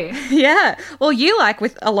to you. Yeah. Well, you,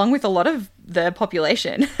 along with a lot of the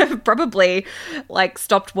population, have probably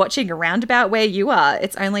stopped watching around about where you are.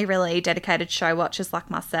 It's only really dedicated show watchers like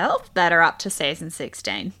myself that are up to season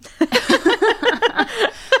 16.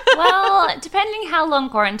 Well, depending how long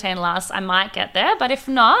quarantine lasts, I might get there. But if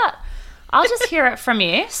not, I'll just hear it from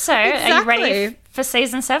you. So Are you ready for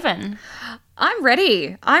season 7? I'm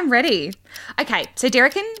ready. Okay, so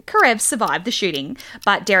Derek and Karev survived the shooting,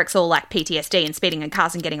 but Derek's all like PTSD and speeding in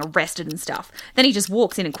cars and getting arrested and stuff. Then he just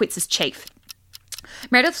walks in and quits as chief.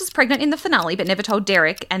 Meredith was pregnant in the finale but never told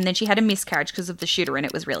Derek, and then she had a miscarriage because of the shooter, and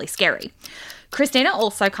it was really scary. Christina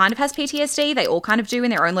also kind of has PTSD. They all kind of do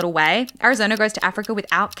in their own little way. Arizona goes to Africa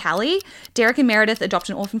without Callie. Derek and Meredith adopt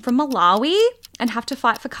an orphan from Malawi and have to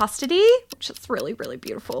fight for custody, which is really, really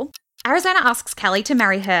beautiful. Arizona asks Callie to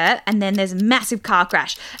marry her, and then there's a massive car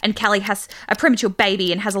crash, and Callie has a premature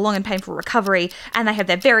baby and has a long and painful recovery, and they have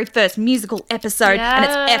their very first musical episode, and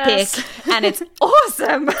it's epic, and it's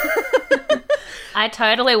awesome. I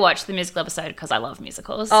totally watched the musical episode because I love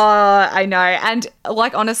musicals. Oh, I know. And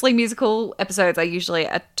honestly, musical episodes are usually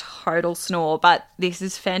a total snore, but this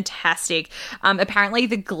is fantastic. Apparently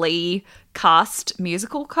the Glee cast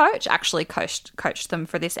musical coach actually coached them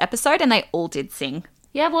for this episode, and they all did sing.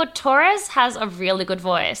 Yeah, well, Torres has a really good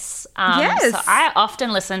voice. Yes. So I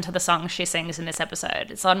often listen to the songs she sings in this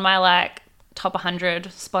episode. It's on my top 100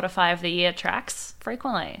 Spotify of the year tracks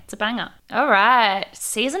frequently. It's a banger. All right,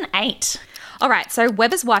 season 8. All right, so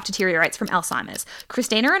Weber's wife deteriorates from Alzheimer's.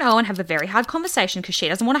 Christina and Owen have a very hard conversation because she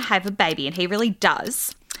doesn't want to have a baby, and he really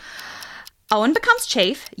does. Owen becomes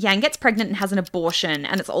chief, Yang gets pregnant and has an abortion,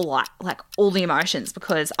 and it's all all the emotions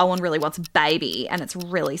because Owen really wants a baby, and it's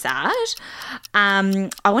really sad.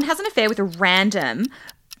 Owen has an affair with a random,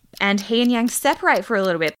 and he and Yang separate for a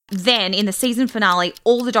little bit. Then, in the season finale,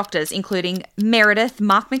 all the doctors, including Meredith,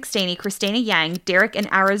 Mark McSteamy, Christina Yang, Derek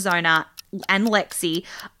and Arizona, and Lexi,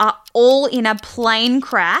 are all in a plane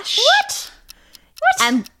crash. What?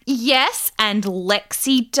 And yes, and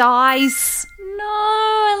Lexi dies. No,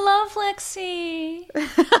 I love Lexi.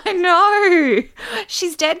 I know.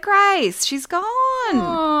 She's dead, Grace. She's gone.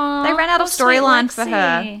 Aww, they ran out of storyline for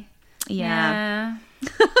her. Yeah.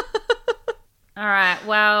 All right.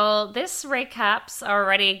 Well, this recap's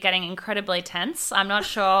already getting incredibly tense. I'm not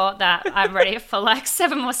sure that I'm ready for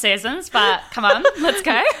 7 more seasons, but come on, let's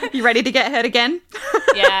go. You ready to get hurt again?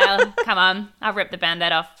 Yeah, come on. I'll rip the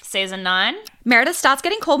Band-Aid off. Season 9. Meredith starts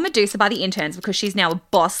getting called Medusa by the interns because she's now a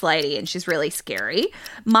boss lady and she's really scary.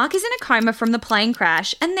 Mark is in a coma from the plane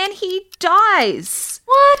crash and then he dies.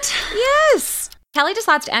 What? Yes. Callie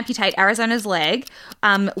decides to amputate Arizona's leg,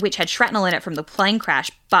 which had shrapnel in it from the plane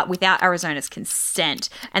crash, but without Arizona's consent.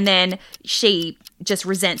 And then she just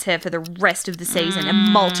resents her for the rest of the season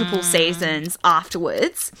and multiple seasons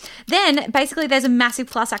afterwards. Then, basically, there's a massive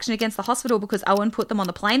class action against the hospital because Owen put them on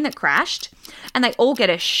the plane that crashed, and they all get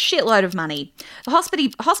a shitload of money. The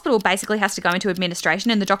hospital basically has to go into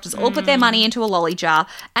administration, and the doctors all put their money into a lolly jar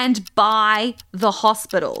and buy the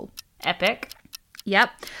hospital. Epic.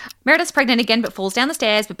 Yep. Meredith's pregnant again but falls down the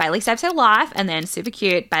stairs, but Bailey saves her life, and then super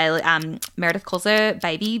cute, Meredith calls her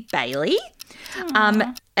baby Bailey.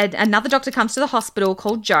 Another doctor comes to the hospital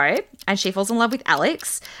called Joe, and she falls in love with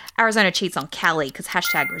Alex. Arizona cheats on Callie because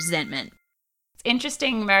 #resentment. It's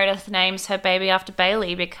interesting Meredith names her baby after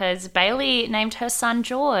Bailey because Bailey named her son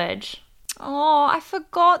George. Oh, I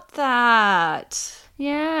forgot that.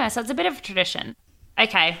 Yeah, so it's a bit of a tradition.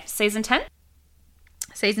 Okay, season 10?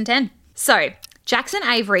 Season 10. So, Jackson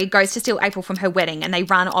Avery goes to steal April from her wedding, and they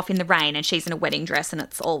run off in the rain, and she's in a wedding dress, and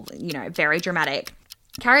it's all, very dramatic.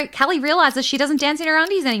 Callie realizes she doesn't dance in her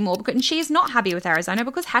undies anymore, and she is not happy with Arizona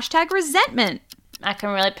because #resentment. I can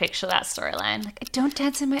really picture that storyline. I don't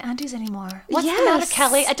dance in my undies anymore. What's the Yes. matter,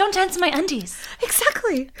 Callie? I don't dance in my undies.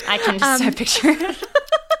 Exactly. I can just so picture it.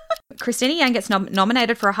 Christina Yang gets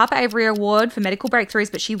nominated for a Harper Avery Award for medical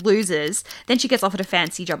breakthroughs, but she loses. Then she gets offered a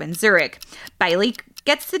fancy job in Zurich. Bailey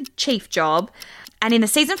gets the chief job. And in the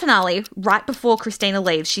season finale, right before Christina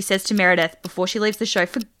leaves, she says to Meredith before she leaves the show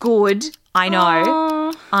for good, I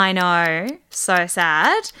know, so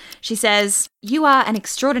sad. She says, "You are an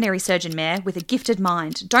extraordinary surgeon, Mayor, with a gifted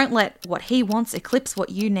mind. Don't let what he wants eclipse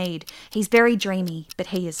what you need. He's very dreamy, but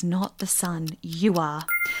he is not the son you are."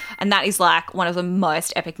 And that is one of the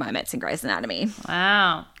most epic moments in Grey's Anatomy.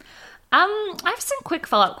 Wow. I have some quick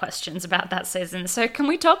follow-up questions about that season. So can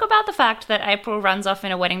we talk about the fact that April runs off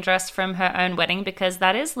in a wedding dress from her own wedding? Because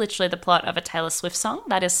that is literally the plot of a Taylor Swift song.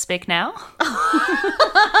 That is Speak Now.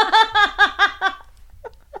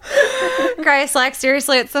 Grace, like,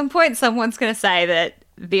 seriously, at some point someone's going to say that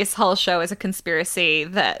this whole show is a conspiracy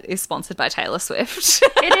that is sponsored by Taylor Swift.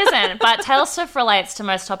 It isn't, but Taylor Swift relates to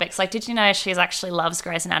most topics. Like, did you know she actually loves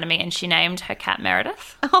Grey's Anatomy and she named her cat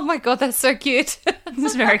Meredith? Oh my God, that's so cute.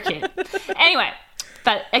 It's very cute. Anyway,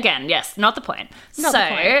 but again, yes, not the point. Not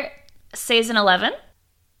the point. Season 11. All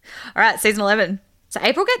right, season 11. So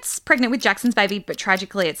April gets pregnant with Jackson's baby, but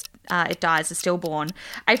tragically it dies as stillborn.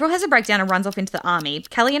 April has a breakdown and runs off into the army.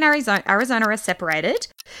 Kelly and Arizona are separated,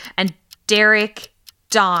 and Derek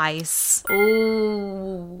dies.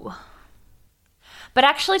 Ooh. But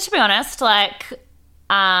actually, to be honest, like,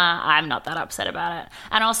 I'm not that upset about it.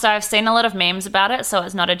 And also, I've seen a lot of memes about it, so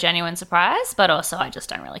it's not a genuine surprise, but also I just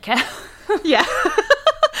don't really care. Yeah.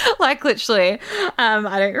 Like, literally,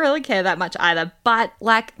 I don't really care that much either. But,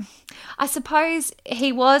 like, I suppose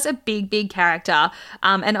he was a big, big character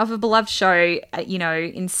and of a beloved show, you know,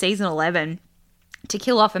 in season 11. To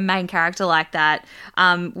kill off a main character like that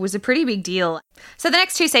was a pretty big deal. So the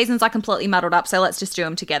next two seasons are completely muddled up, so let's just do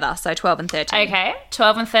them together. So 12 and 13. Okay,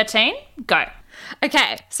 12 and 13, go.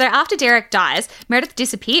 Okay, so after Derek dies, Meredith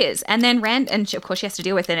disappears, and then of course she has to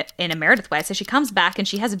deal with it in a Meredith way, so she comes back and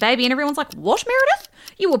she has a baby, and everyone's like, what, Meredith?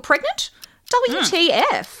 You were pregnant?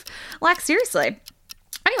 WTF? Like, seriously.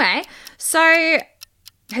 Anyway, so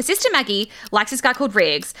her sister Maggie likes this guy called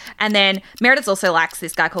Riggs, and then Meredith also likes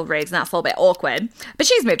this guy called Riggs, and that's a little bit awkward. But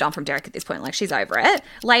she's moved on from Derek at this point, like, she's over it.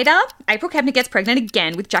 Later, April Kepner gets pregnant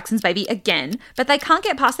again with Jackson's baby again, but they can't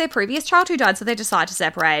get past their previous child who died, so they decide to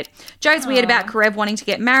separate. Joe's weird about Karev wanting to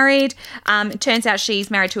get married. It turns out she's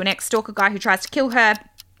married to an ex-stalker guy who tries to kill her.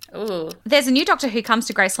 Ooh. There's a new doctor who comes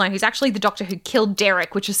to Grace Sloan who's actually the doctor who killed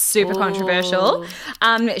Derek, which is super controversial.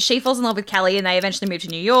 She falls in love with Kelly and they eventually move to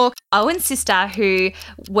New York. Owen's sister, who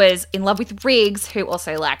was in love with Riggs, who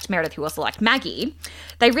also liked Meredith, who also liked Maggie,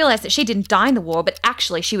 they realised that she didn't die in the war, but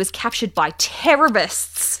actually she was captured by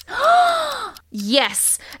terrorists.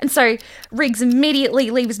 Yes. And so Riggs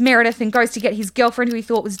immediately leaves Meredith and goes to get his girlfriend who he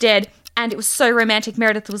thought was dead. And it was so romantic.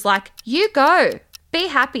 Meredith was like, you go. Be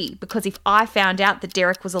happy, because if I found out that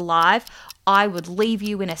Derek was alive, I would leave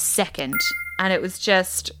you in a second. And it was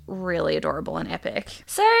just really adorable and epic.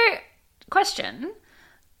 So, question.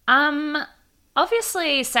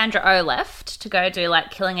 Obviously Sandra Oh left to go do,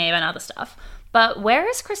 like, Killing Eve and other stuff. But where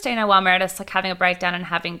is Christina while Meredith's, like, having a breakdown and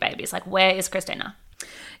having babies? Like, where is Christina?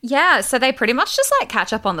 Yeah, so they pretty much just, like,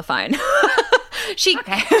 catch up on the phone. She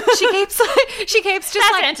keeps just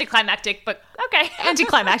That's like anticlimactic, but okay.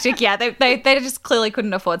 Anticlimactic, yeah. They just clearly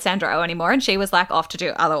couldn't afford Sandra Oh anymore, and she was like off to do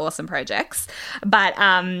other awesome projects. But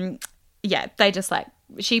yeah, they just like,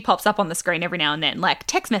 she pops up on the screen every now and then, like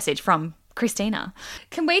text message from Christina.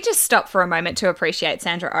 Can we just stop for a moment to appreciate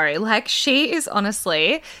Sandra Oh? Like, she is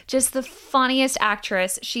honestly just the funniest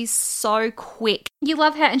actress. She's so quick. You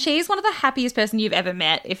love her, and she is one of the happiest person you've ever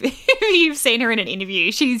met. If you've seen her in an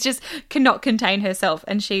interview, she's just cannot contain herself,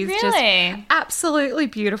 and she's just absolutely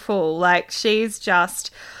beautiful. Like, she's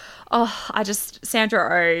just, Sandra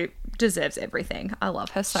Oh deserves everything. I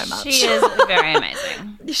love her so much. She is very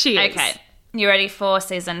amazing. She is. Okay, you ready for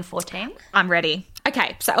season 14? I'm ready.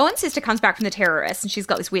 Okay, so Owen's sister comes back from the terrorists and she's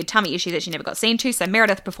got this weird tummy issue that she never got seen to, so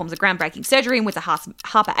Meredith performs a groundbreaking surgery and wins a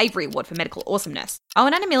Harper Avery Award for medical awesomeness.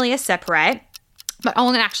 Owen and Amelia separate, but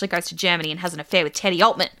Owen actually goes to Germany and has an affair with Teddy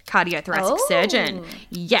Altman, cardiothoracic surgeon.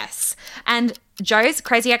 Yes. And Joe's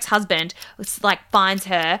crazy ex-husband like finds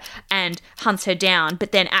her and hunts her down,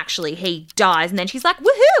 but then actually he dies, and then she's like,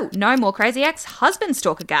 woohoo, no more crazy ex-husband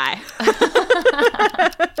stalker guy.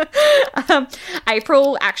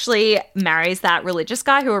 April actually marries that religious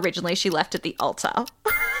guy who originally she left at the altar.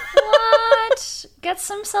 What? Get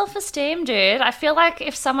some self-esteem, dude. I feel like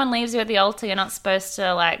if someone leaves you at the altar, you're not supposed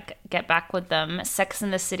to, like, get back with them. Sex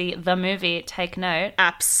and the City, the movie, take note.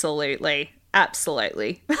 Absolutely.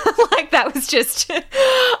 Like, that was just,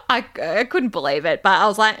 I couldn't believe it, but I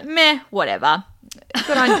was like, meh, whatever.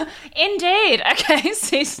 Good on you. Indeed. Okay,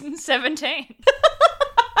 season 17.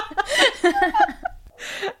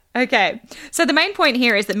 Okay, so the main point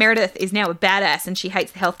here is that Meredith is now a badass and she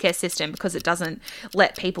hates the healthcare system because it doesn't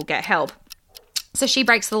let people get help. So she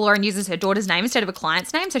breaks the law and uses her daughter's name instead of a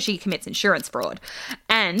client's name, so she commits insurance fraud.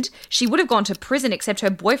 And she would have gone to prison, except her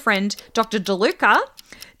boyfriend, Dr. DeLuca,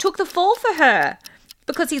 took the fall for her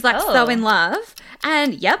because he's like so in love.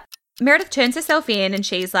 And yep, Meredith turns herself in and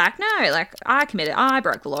she's like, no, like, I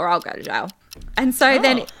broke the law, I'll go to jail. And so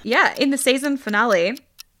then, yeah, in the season finale,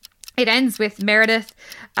 It ends with Meredith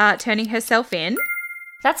turning herself in.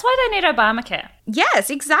 That's why they need Obamacare.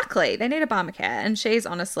 Yes, exactly. They need Obamacare, and she's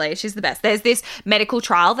the best. There's this medical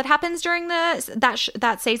trial that happens during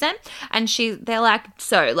that season, and they're like,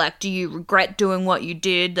 so, like, do you regret doing what you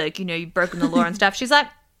did? Like, you know, you've broken the law and stuff. She's like,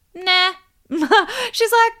 nah.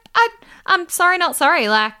 She's like, I'm sorry, not sorry.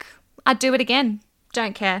 Like, I'd do it again.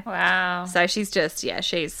 Don't care. Wow. So she's just,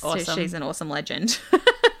 she's Awesome. she's an awesome legend.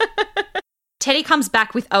 Teddy comes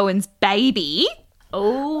back with Owen's baby.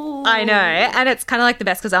 Oh. I know. And it's kind of like the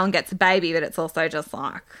best because Owen gets a baby, but it's also just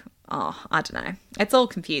like, I don't know. It's all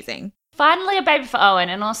confusing. Finally a baby for Owen,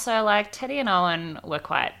 and also, like, Teddy and Owen were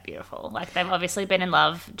quite beautiful. Like, they've obviously been in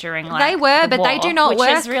love during, like, They were, the but they war, do not which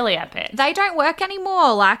work. is really epic. They don't work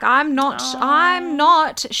anymore. Like, I'm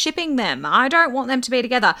not shipping them. I don't want them to be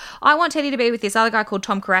together. I want Teddy to be with this other guy called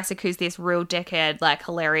Tom Karasik, who's this real dickhead, like,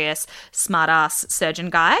 hilarious, smart-ass surgeon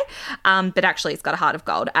guy. But actually, he's got a heart of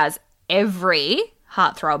gold, as every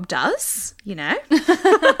heartthrob does, you know?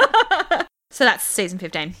 So that's season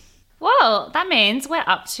 15. Well, that means we're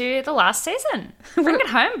up to the last season. Bring it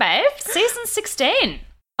home, babe. Season 16.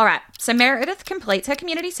 All right, so Meredith completes her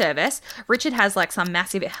community service. Richard has like some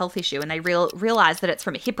massive health issue, and they realize that it's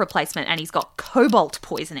from a hip replacement, and he's got cobalt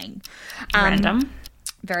poisoning. Random.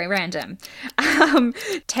 Very random.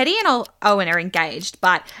 Teddy and Owen are engaged,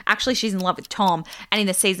 but actually she's in love with Tom. And in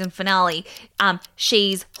the season finale,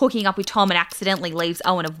 she's hooking up with Tom and accidentally leaves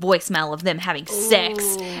Owen a voicemail of them having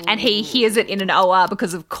sex. And he hears it in an OR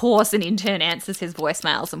because, of course, an intern answers his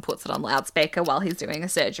voicemails and puts it on loudspeaker while he's doing a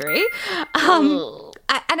surgery. And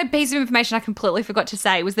a piece of information I completely forgot to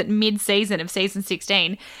say was that mid-season of season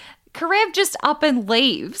 16, Karev just up and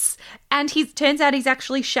leaves, and turns out he's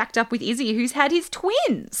actually shacked up with Izzy, who's had his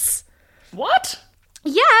twins. What?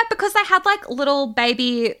 Yeah, because they had like little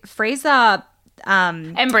baby freezer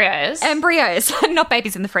Embryos. not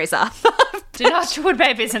babies in the freezer. Do not put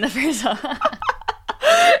babies in the freezer.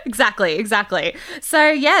 Exactly. So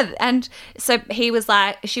yeah, and so she was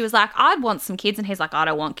like, I'd want some kids, and he's like, I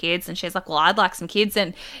don't want kids, and she's like, well, I'd like some kids,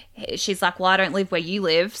 and she's like, well, I don't live where you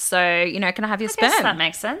live, so, you know, can I have your sperm? I guess that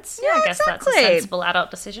makes sense. Yeah, I guess exactly. that's a sensible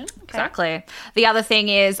adult decision. Okay. Exactly. The other thing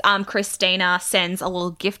is Christina sends a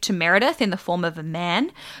little gift to Meredith in the form of a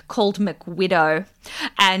man called McWidow.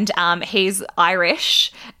 And he's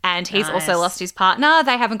Irish, and he's also lost his partner.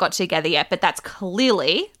 They haven't got together yet, but that's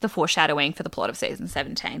clearly the foreshadowing for the plot of season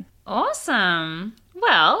 17. Awesome.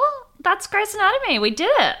 Well, that's Grey's Anatomy. We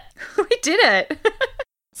did it. We did it.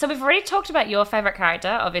 So we've already talked about your favourite character,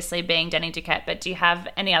 obviously being Denny Duquette, but do you have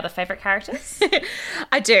any other favourite characters?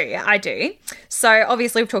 I do. So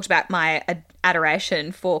obviously we've talked about my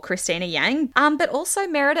adoration for Christina Yang, but also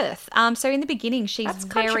Meredith. So in the beginning, she's That's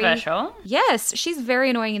very controversial. Yes, she's very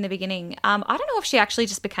annoying in the beginning. I don't know if she actually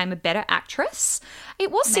just became a better actress. It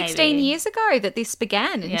was 16 Maybe. years ago that this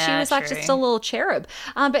began, and she Yeah, was like true. just a little cherub.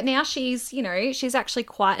 But now she's actually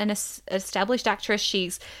quite an established actress.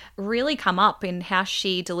 She's really come up in how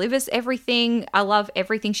she delivers everything. I love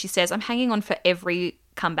everything she says. I'm hanging on for every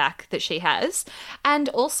comeback that she has. And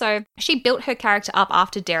also she built her character up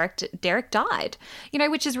after Derek died,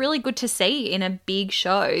 which is really good to see in a big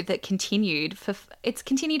show that continued for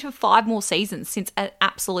 5 more seasons since an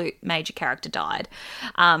absolute major character died.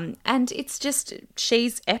 And it's just,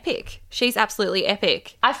 she's epic. She's absolutely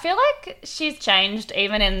epic. I feel like she's changed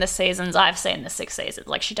even in the seasons I've seen, the 6 seasons.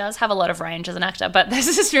 Like, she does have a lot of range as an actor, but there's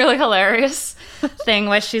this really hilarious thing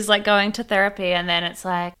where she's like going to therapy, and then it's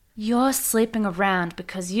like, you're sleeping around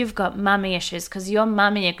because you've got mummy issues because your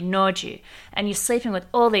mummy ignored you, and you're sleeping with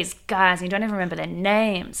all these guys and you don't even remember their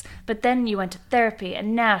names. But then you went to therapy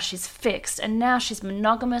and now she's fixed and now she's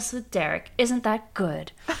monogamous with Derek. Isn't that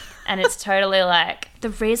good? And it's totally like, the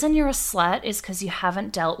reason you're a slut is because you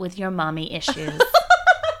haven't dealt with your mummy issues.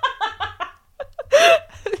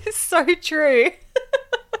 It's so true.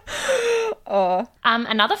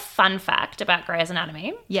 Another fun fact about Grey's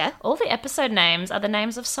Anatomy. Yeah. All the episode names are the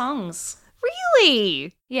names of songs.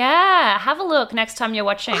 Really? Yeah, have a look next time you're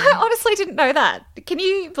watching. I honestly didn't know that. Can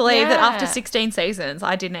you believe that after Yeah. 16 seasons,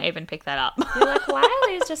 I didn't even pick that up? You're like, why are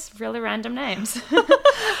these just really random names? Well,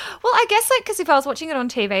 I guess because if I was watching it on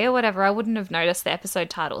TV or whatever, I wouldn't have noticed the episode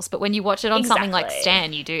titles. But when you watch it on something like Exactly.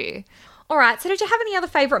 Stan, you do. All right, so did you have any other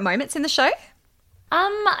favourite moments in the show?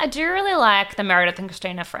 I do really like the Meredith and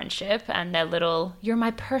Christina friendship and their little "you're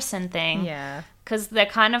my person" thing. Yeah. Because they're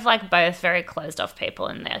kind of like both very closed off people,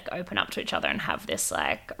 and they like open up to each other and have this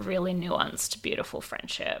like really nuanced, beautiful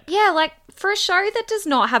friendship. Yeah, like for a show that does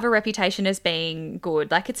not have a reputation as being good,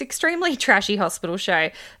 like it's extremely trashy hospital show,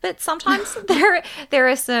 but sometimes there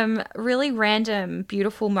are some really random,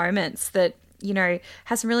 beautiful moments that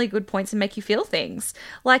has some really good points and make you feel things.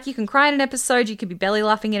 Like you can cry in an episode, you can be belly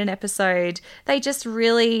laughing in an episode. They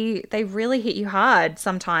really hit you hard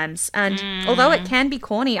sometimes. And although it can be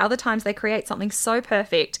corny, other times they create something so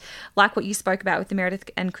perfect, like what you spoke about with the Meredith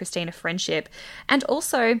and Christina friendship. And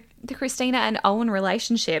also the Christina and Owen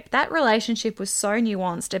relationship. That relationship was so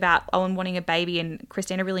nuanced about Owen wanting a baby and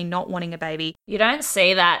Christina really not wanting a baby. You don't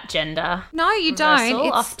see that gender No, you don't.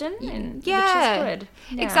 It's often, which is good. Yeah.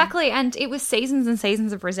 Exactly. And it was seasons and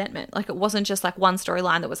seasons of resentment. Like it wasn't just like one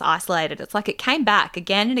storyline that was isolated. It's like it came back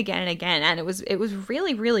again and again and again. And it was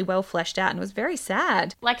really, really well fleshed out and it was very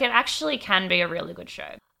sad. Like it actually can be a really good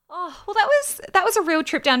show. Oh, well, that was a real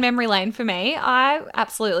trip down memory lane for me. I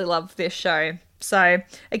absolutely love this show. So,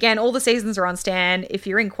 again, all the seasons are on Stan. If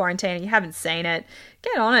you're in quarantine and you haven't seen it,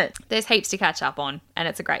 get on it. There's heaps to catch up on, and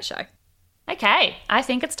it's a great show. Okay, I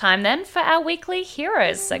think it's time then for our weekly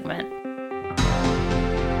Heroes segment.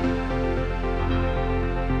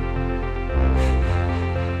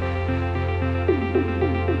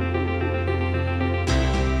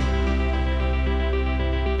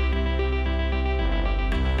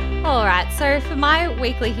 All right, so for my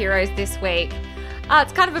weekly heroes this week,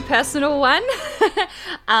 it's kind of a personal one.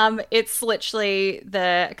 It's literally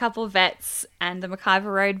a couple of vets and the McIver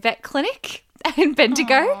Road Vet Clinic in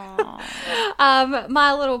Bendigo.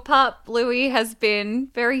 My little pup, Louis, has been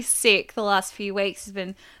very sick the last few weeks. He's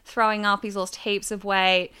been throwing up. He's lost heaps of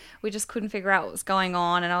weight. We just couldn't figure out what was going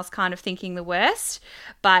on, and I was kind of thinking the worst.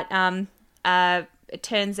 But it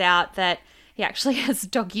turns out that he actually has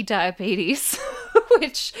doggy diabetes,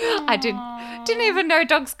 which I didn't even know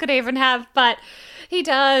dogs could even have, but he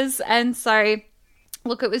does. And so,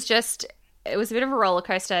 look, it was a bit of a roller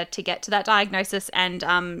coaster to get to that diagnosis. And,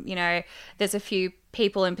 there's a few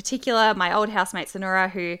people in particular, my old housemate Sonora,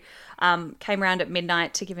 who came around at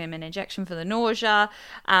midnight to give him an injection for the nausea.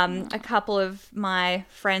 A couple of my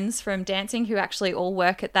friends from dancing who actually all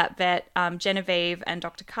work at that vet, Genevieve and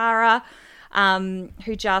Dr. Cara,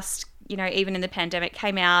 who just, even in the pandemic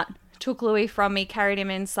came out, took Louis from me, carried him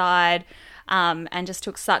inside, and just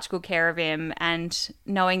took such good care of him. And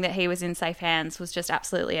knowing that he was in safe hands was just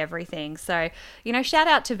absolutely everything. So, shout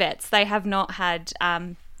out to vets. They have not had,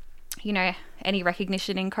 any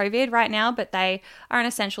recognition in COVID right now, but they are an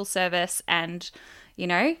essential service and,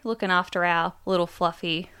 looking after our little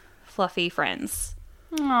fluffy friends.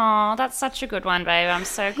 Oh, that's such a good one, babe. I'm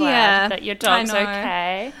so glad that your dog's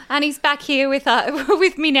okay. And he's back here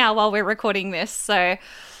with me now while we're recording this. So,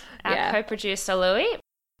 our co-producer, Louis.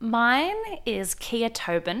 Mine is Kia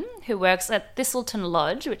Tobin, who works at Thistleton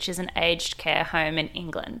Lodge, which is an aged care home in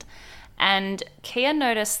England. And Kia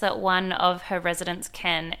noticed that one of her residents,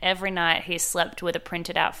 Ken, every night he slept with a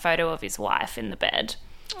printed out photo of his wife in the bed.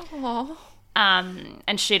 Aww.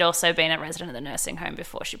 And she'd also been a resident of the nursing home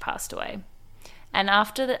before she passed away. And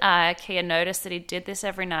after Kia noticed that he did this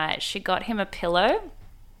every night, she got him a pillow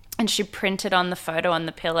and she printed on the photo on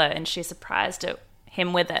the pillow and she surprised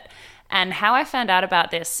him with it. And how I found out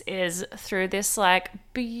about this is through this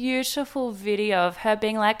beautiful video of her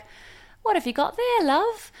being like, "What have you got there,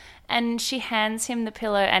 love?" And she hands him the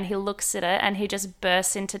pillow and he looks at it and he just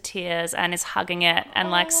bursts into tears and is hugging it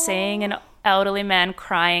and seeing an elderly man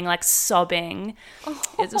crying, sobbing.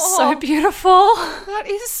 It's so beautiful. That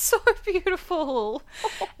is so beautiful.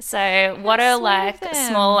 So what a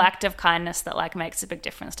small act of kindness that makes a big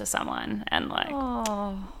difference to someone. And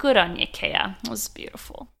good on you, Kia. It was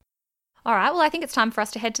beautiful. All right, well, I think it's time for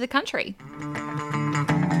us to head to the country.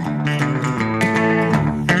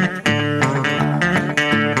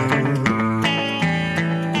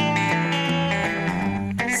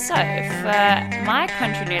 So, for my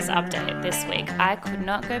country news update this week, I could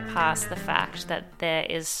not go past the fact that there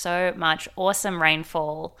is so much awesome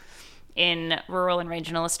rainfall in rural and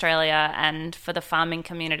regional Australia, and for the farming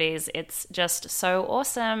communities, it's just so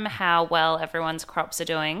awesome how well everyone's crops are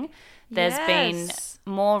doing. There's been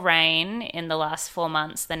more rain in the last 4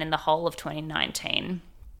 months than in the whole of 2019.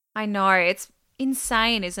 I know. It's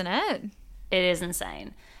insane, isn't it? It is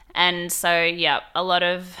insane. And so, a lot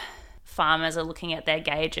of farmers are looking at their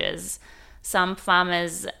gauges. Some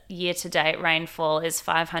farmers' year-to-date rainfall is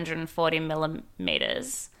 540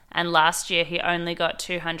 millimetres. And last year, he only got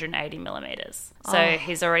 280 millimetres. So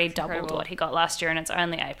he's already doubled what he got last year, and it's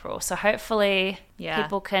only April. So hopefully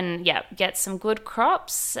people can, get some good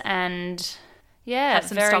crops and... have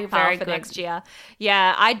some stockpile for next year.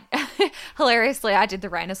 Yeah, hilariously, I did the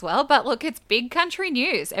rain as well. But look, it's big country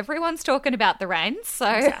news. Everyone's talking about the rain. So,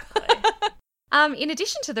 exactly. In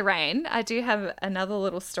addition to the rain, I do have another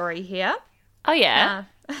little story here. Oh, yeah.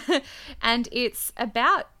 And it's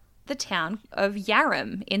about the town of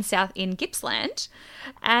Yarram in Gippsland,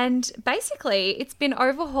 and basically it's been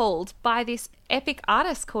overhauled by this epic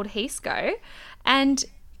artist called Hisco, and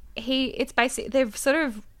they've sort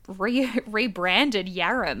of rebranded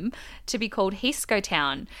Yarram to be called Hisco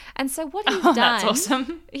Town. And so what he's done, that's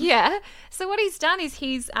awesome. Yeah. So what he's done is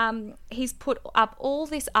he's put up all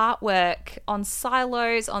this artwork on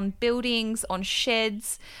silos, on buildings, on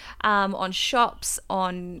sheds, on shops,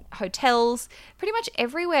 on hotels, pretty much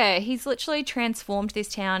everywhere. He's literally transformed this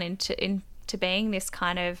town into being this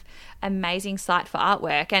kind of amazing site for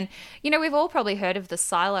artwork. And, we've all probably heard of the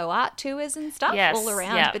silo art tours and stuff all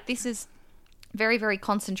around, but this is very, very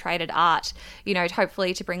concentrated art,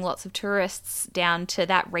 hopefully to bring lots of tourists down to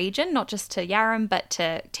that region, not just to Yarram, but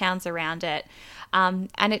to towns around it.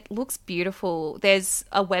 And it looks beautiful. There's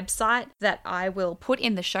a website that I will put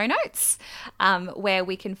in the show notes where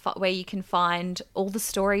you can find all the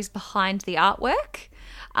stories behind the artwork.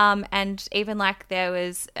 And even there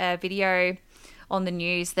was a video on the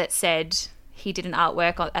news that said he did an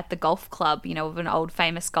artwork at the golf club, of an old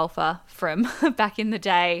famous golfer from back in the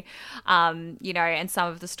day, and some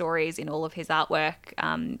of the stories in all of his artwork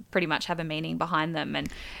pretty much have a meaning behind them. And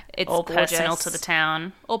it's all gorgeous. personal to the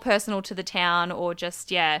town. Or personal to the town, or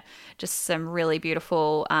just some really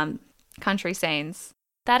beautiful country scenes.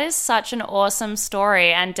 That is such an awesome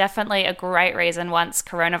story, and definitely a great reason once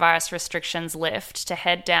coronavirus restrictions lift to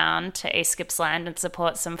head down to East Gippsland and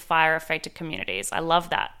support some fire-affected communities. I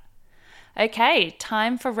love that. Okay,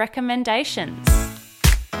 time for recommendations.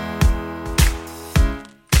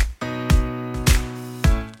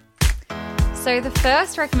 So the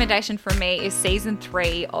first recommendation from me is season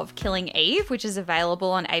 3 of Killing Eve, which is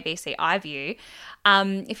available on ABC iView.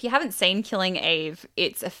 If you haven't seen Killing Eve,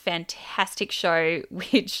 it's a fantastic show,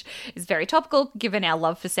 which is very topical given our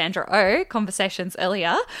love for Sandra Oh conversations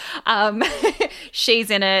earlier.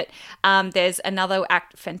 She's in it. There's another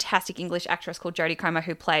fantastic English actress called Jodie Comer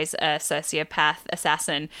who plays a sociopath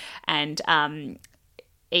assassin, and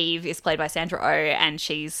Eve is played by Sandra Oh, and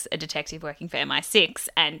she's a detective working for MI6,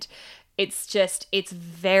 and it's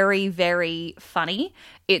very, very funny.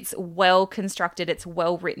 It's well constructed. It's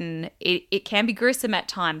well written. It can be gruesome at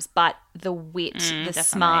times, but the wit, the definitely.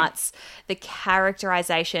 smarts, the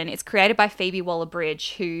characterization. It's created by Phoebe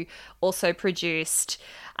Waller-Bridge, who also produced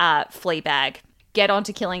Fleabag. Get on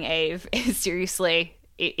to Killing Eve. Seriously,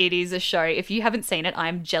 it is a show. If you haven't seen it,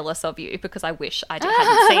 I'm jealous of you because I wish I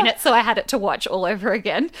hadn't seen it, so I had it to watch all over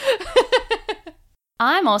again.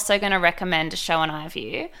 I'm also going to recommend a show on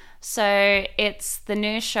iView. So it's the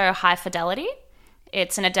new show High Fidelity.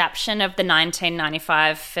 It's an adaptation of the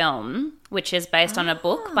 1995 film, which is based on a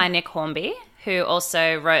book by Nick Hornby, who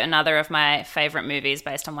also wrote another of my favourite movies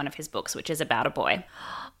based on one of his books, which is About a Boy.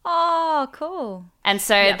 Oh, cool. And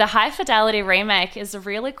so the High Fidelity remake is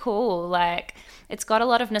really cool. It's got a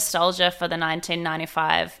lot of nostalgia for the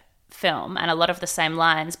 1995 film and a lot of the same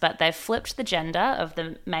lines, but they've flipped the gender of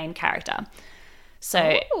the main character.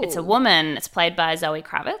 So it's a woman. It's played by Zoe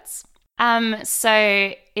Kravitz.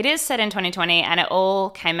 So it is set in 2020, and it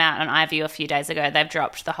all came out on iView a few days ago. They've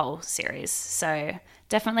dropped the whole series. So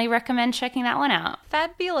definitely recommend checking that one out.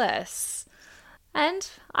 Fabulous. And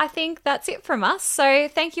I think that's it from us. So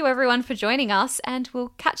thank you everyone for joining us, and we'll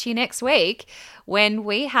catch you next week when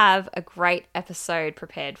we have a great episode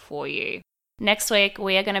prepared for you. Next week,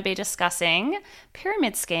 we are going to be discussing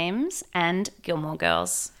pyramid schemes and Gilmore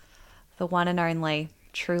Girls. The one and only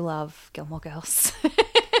True Love Gilmore Girls.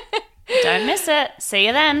 Don't miss it. See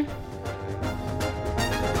you then.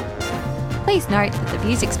 Please note that the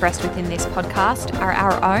views expressed within this podcast are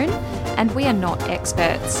our own, and we are not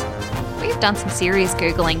experts. We have done some serious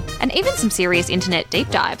Googling and even some serious internet deep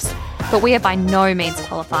dives, but we are by no means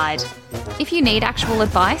qualified. If you need actual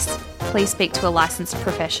advice, please speak to a licensed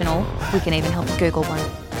professional. We can even help you Google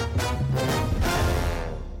one.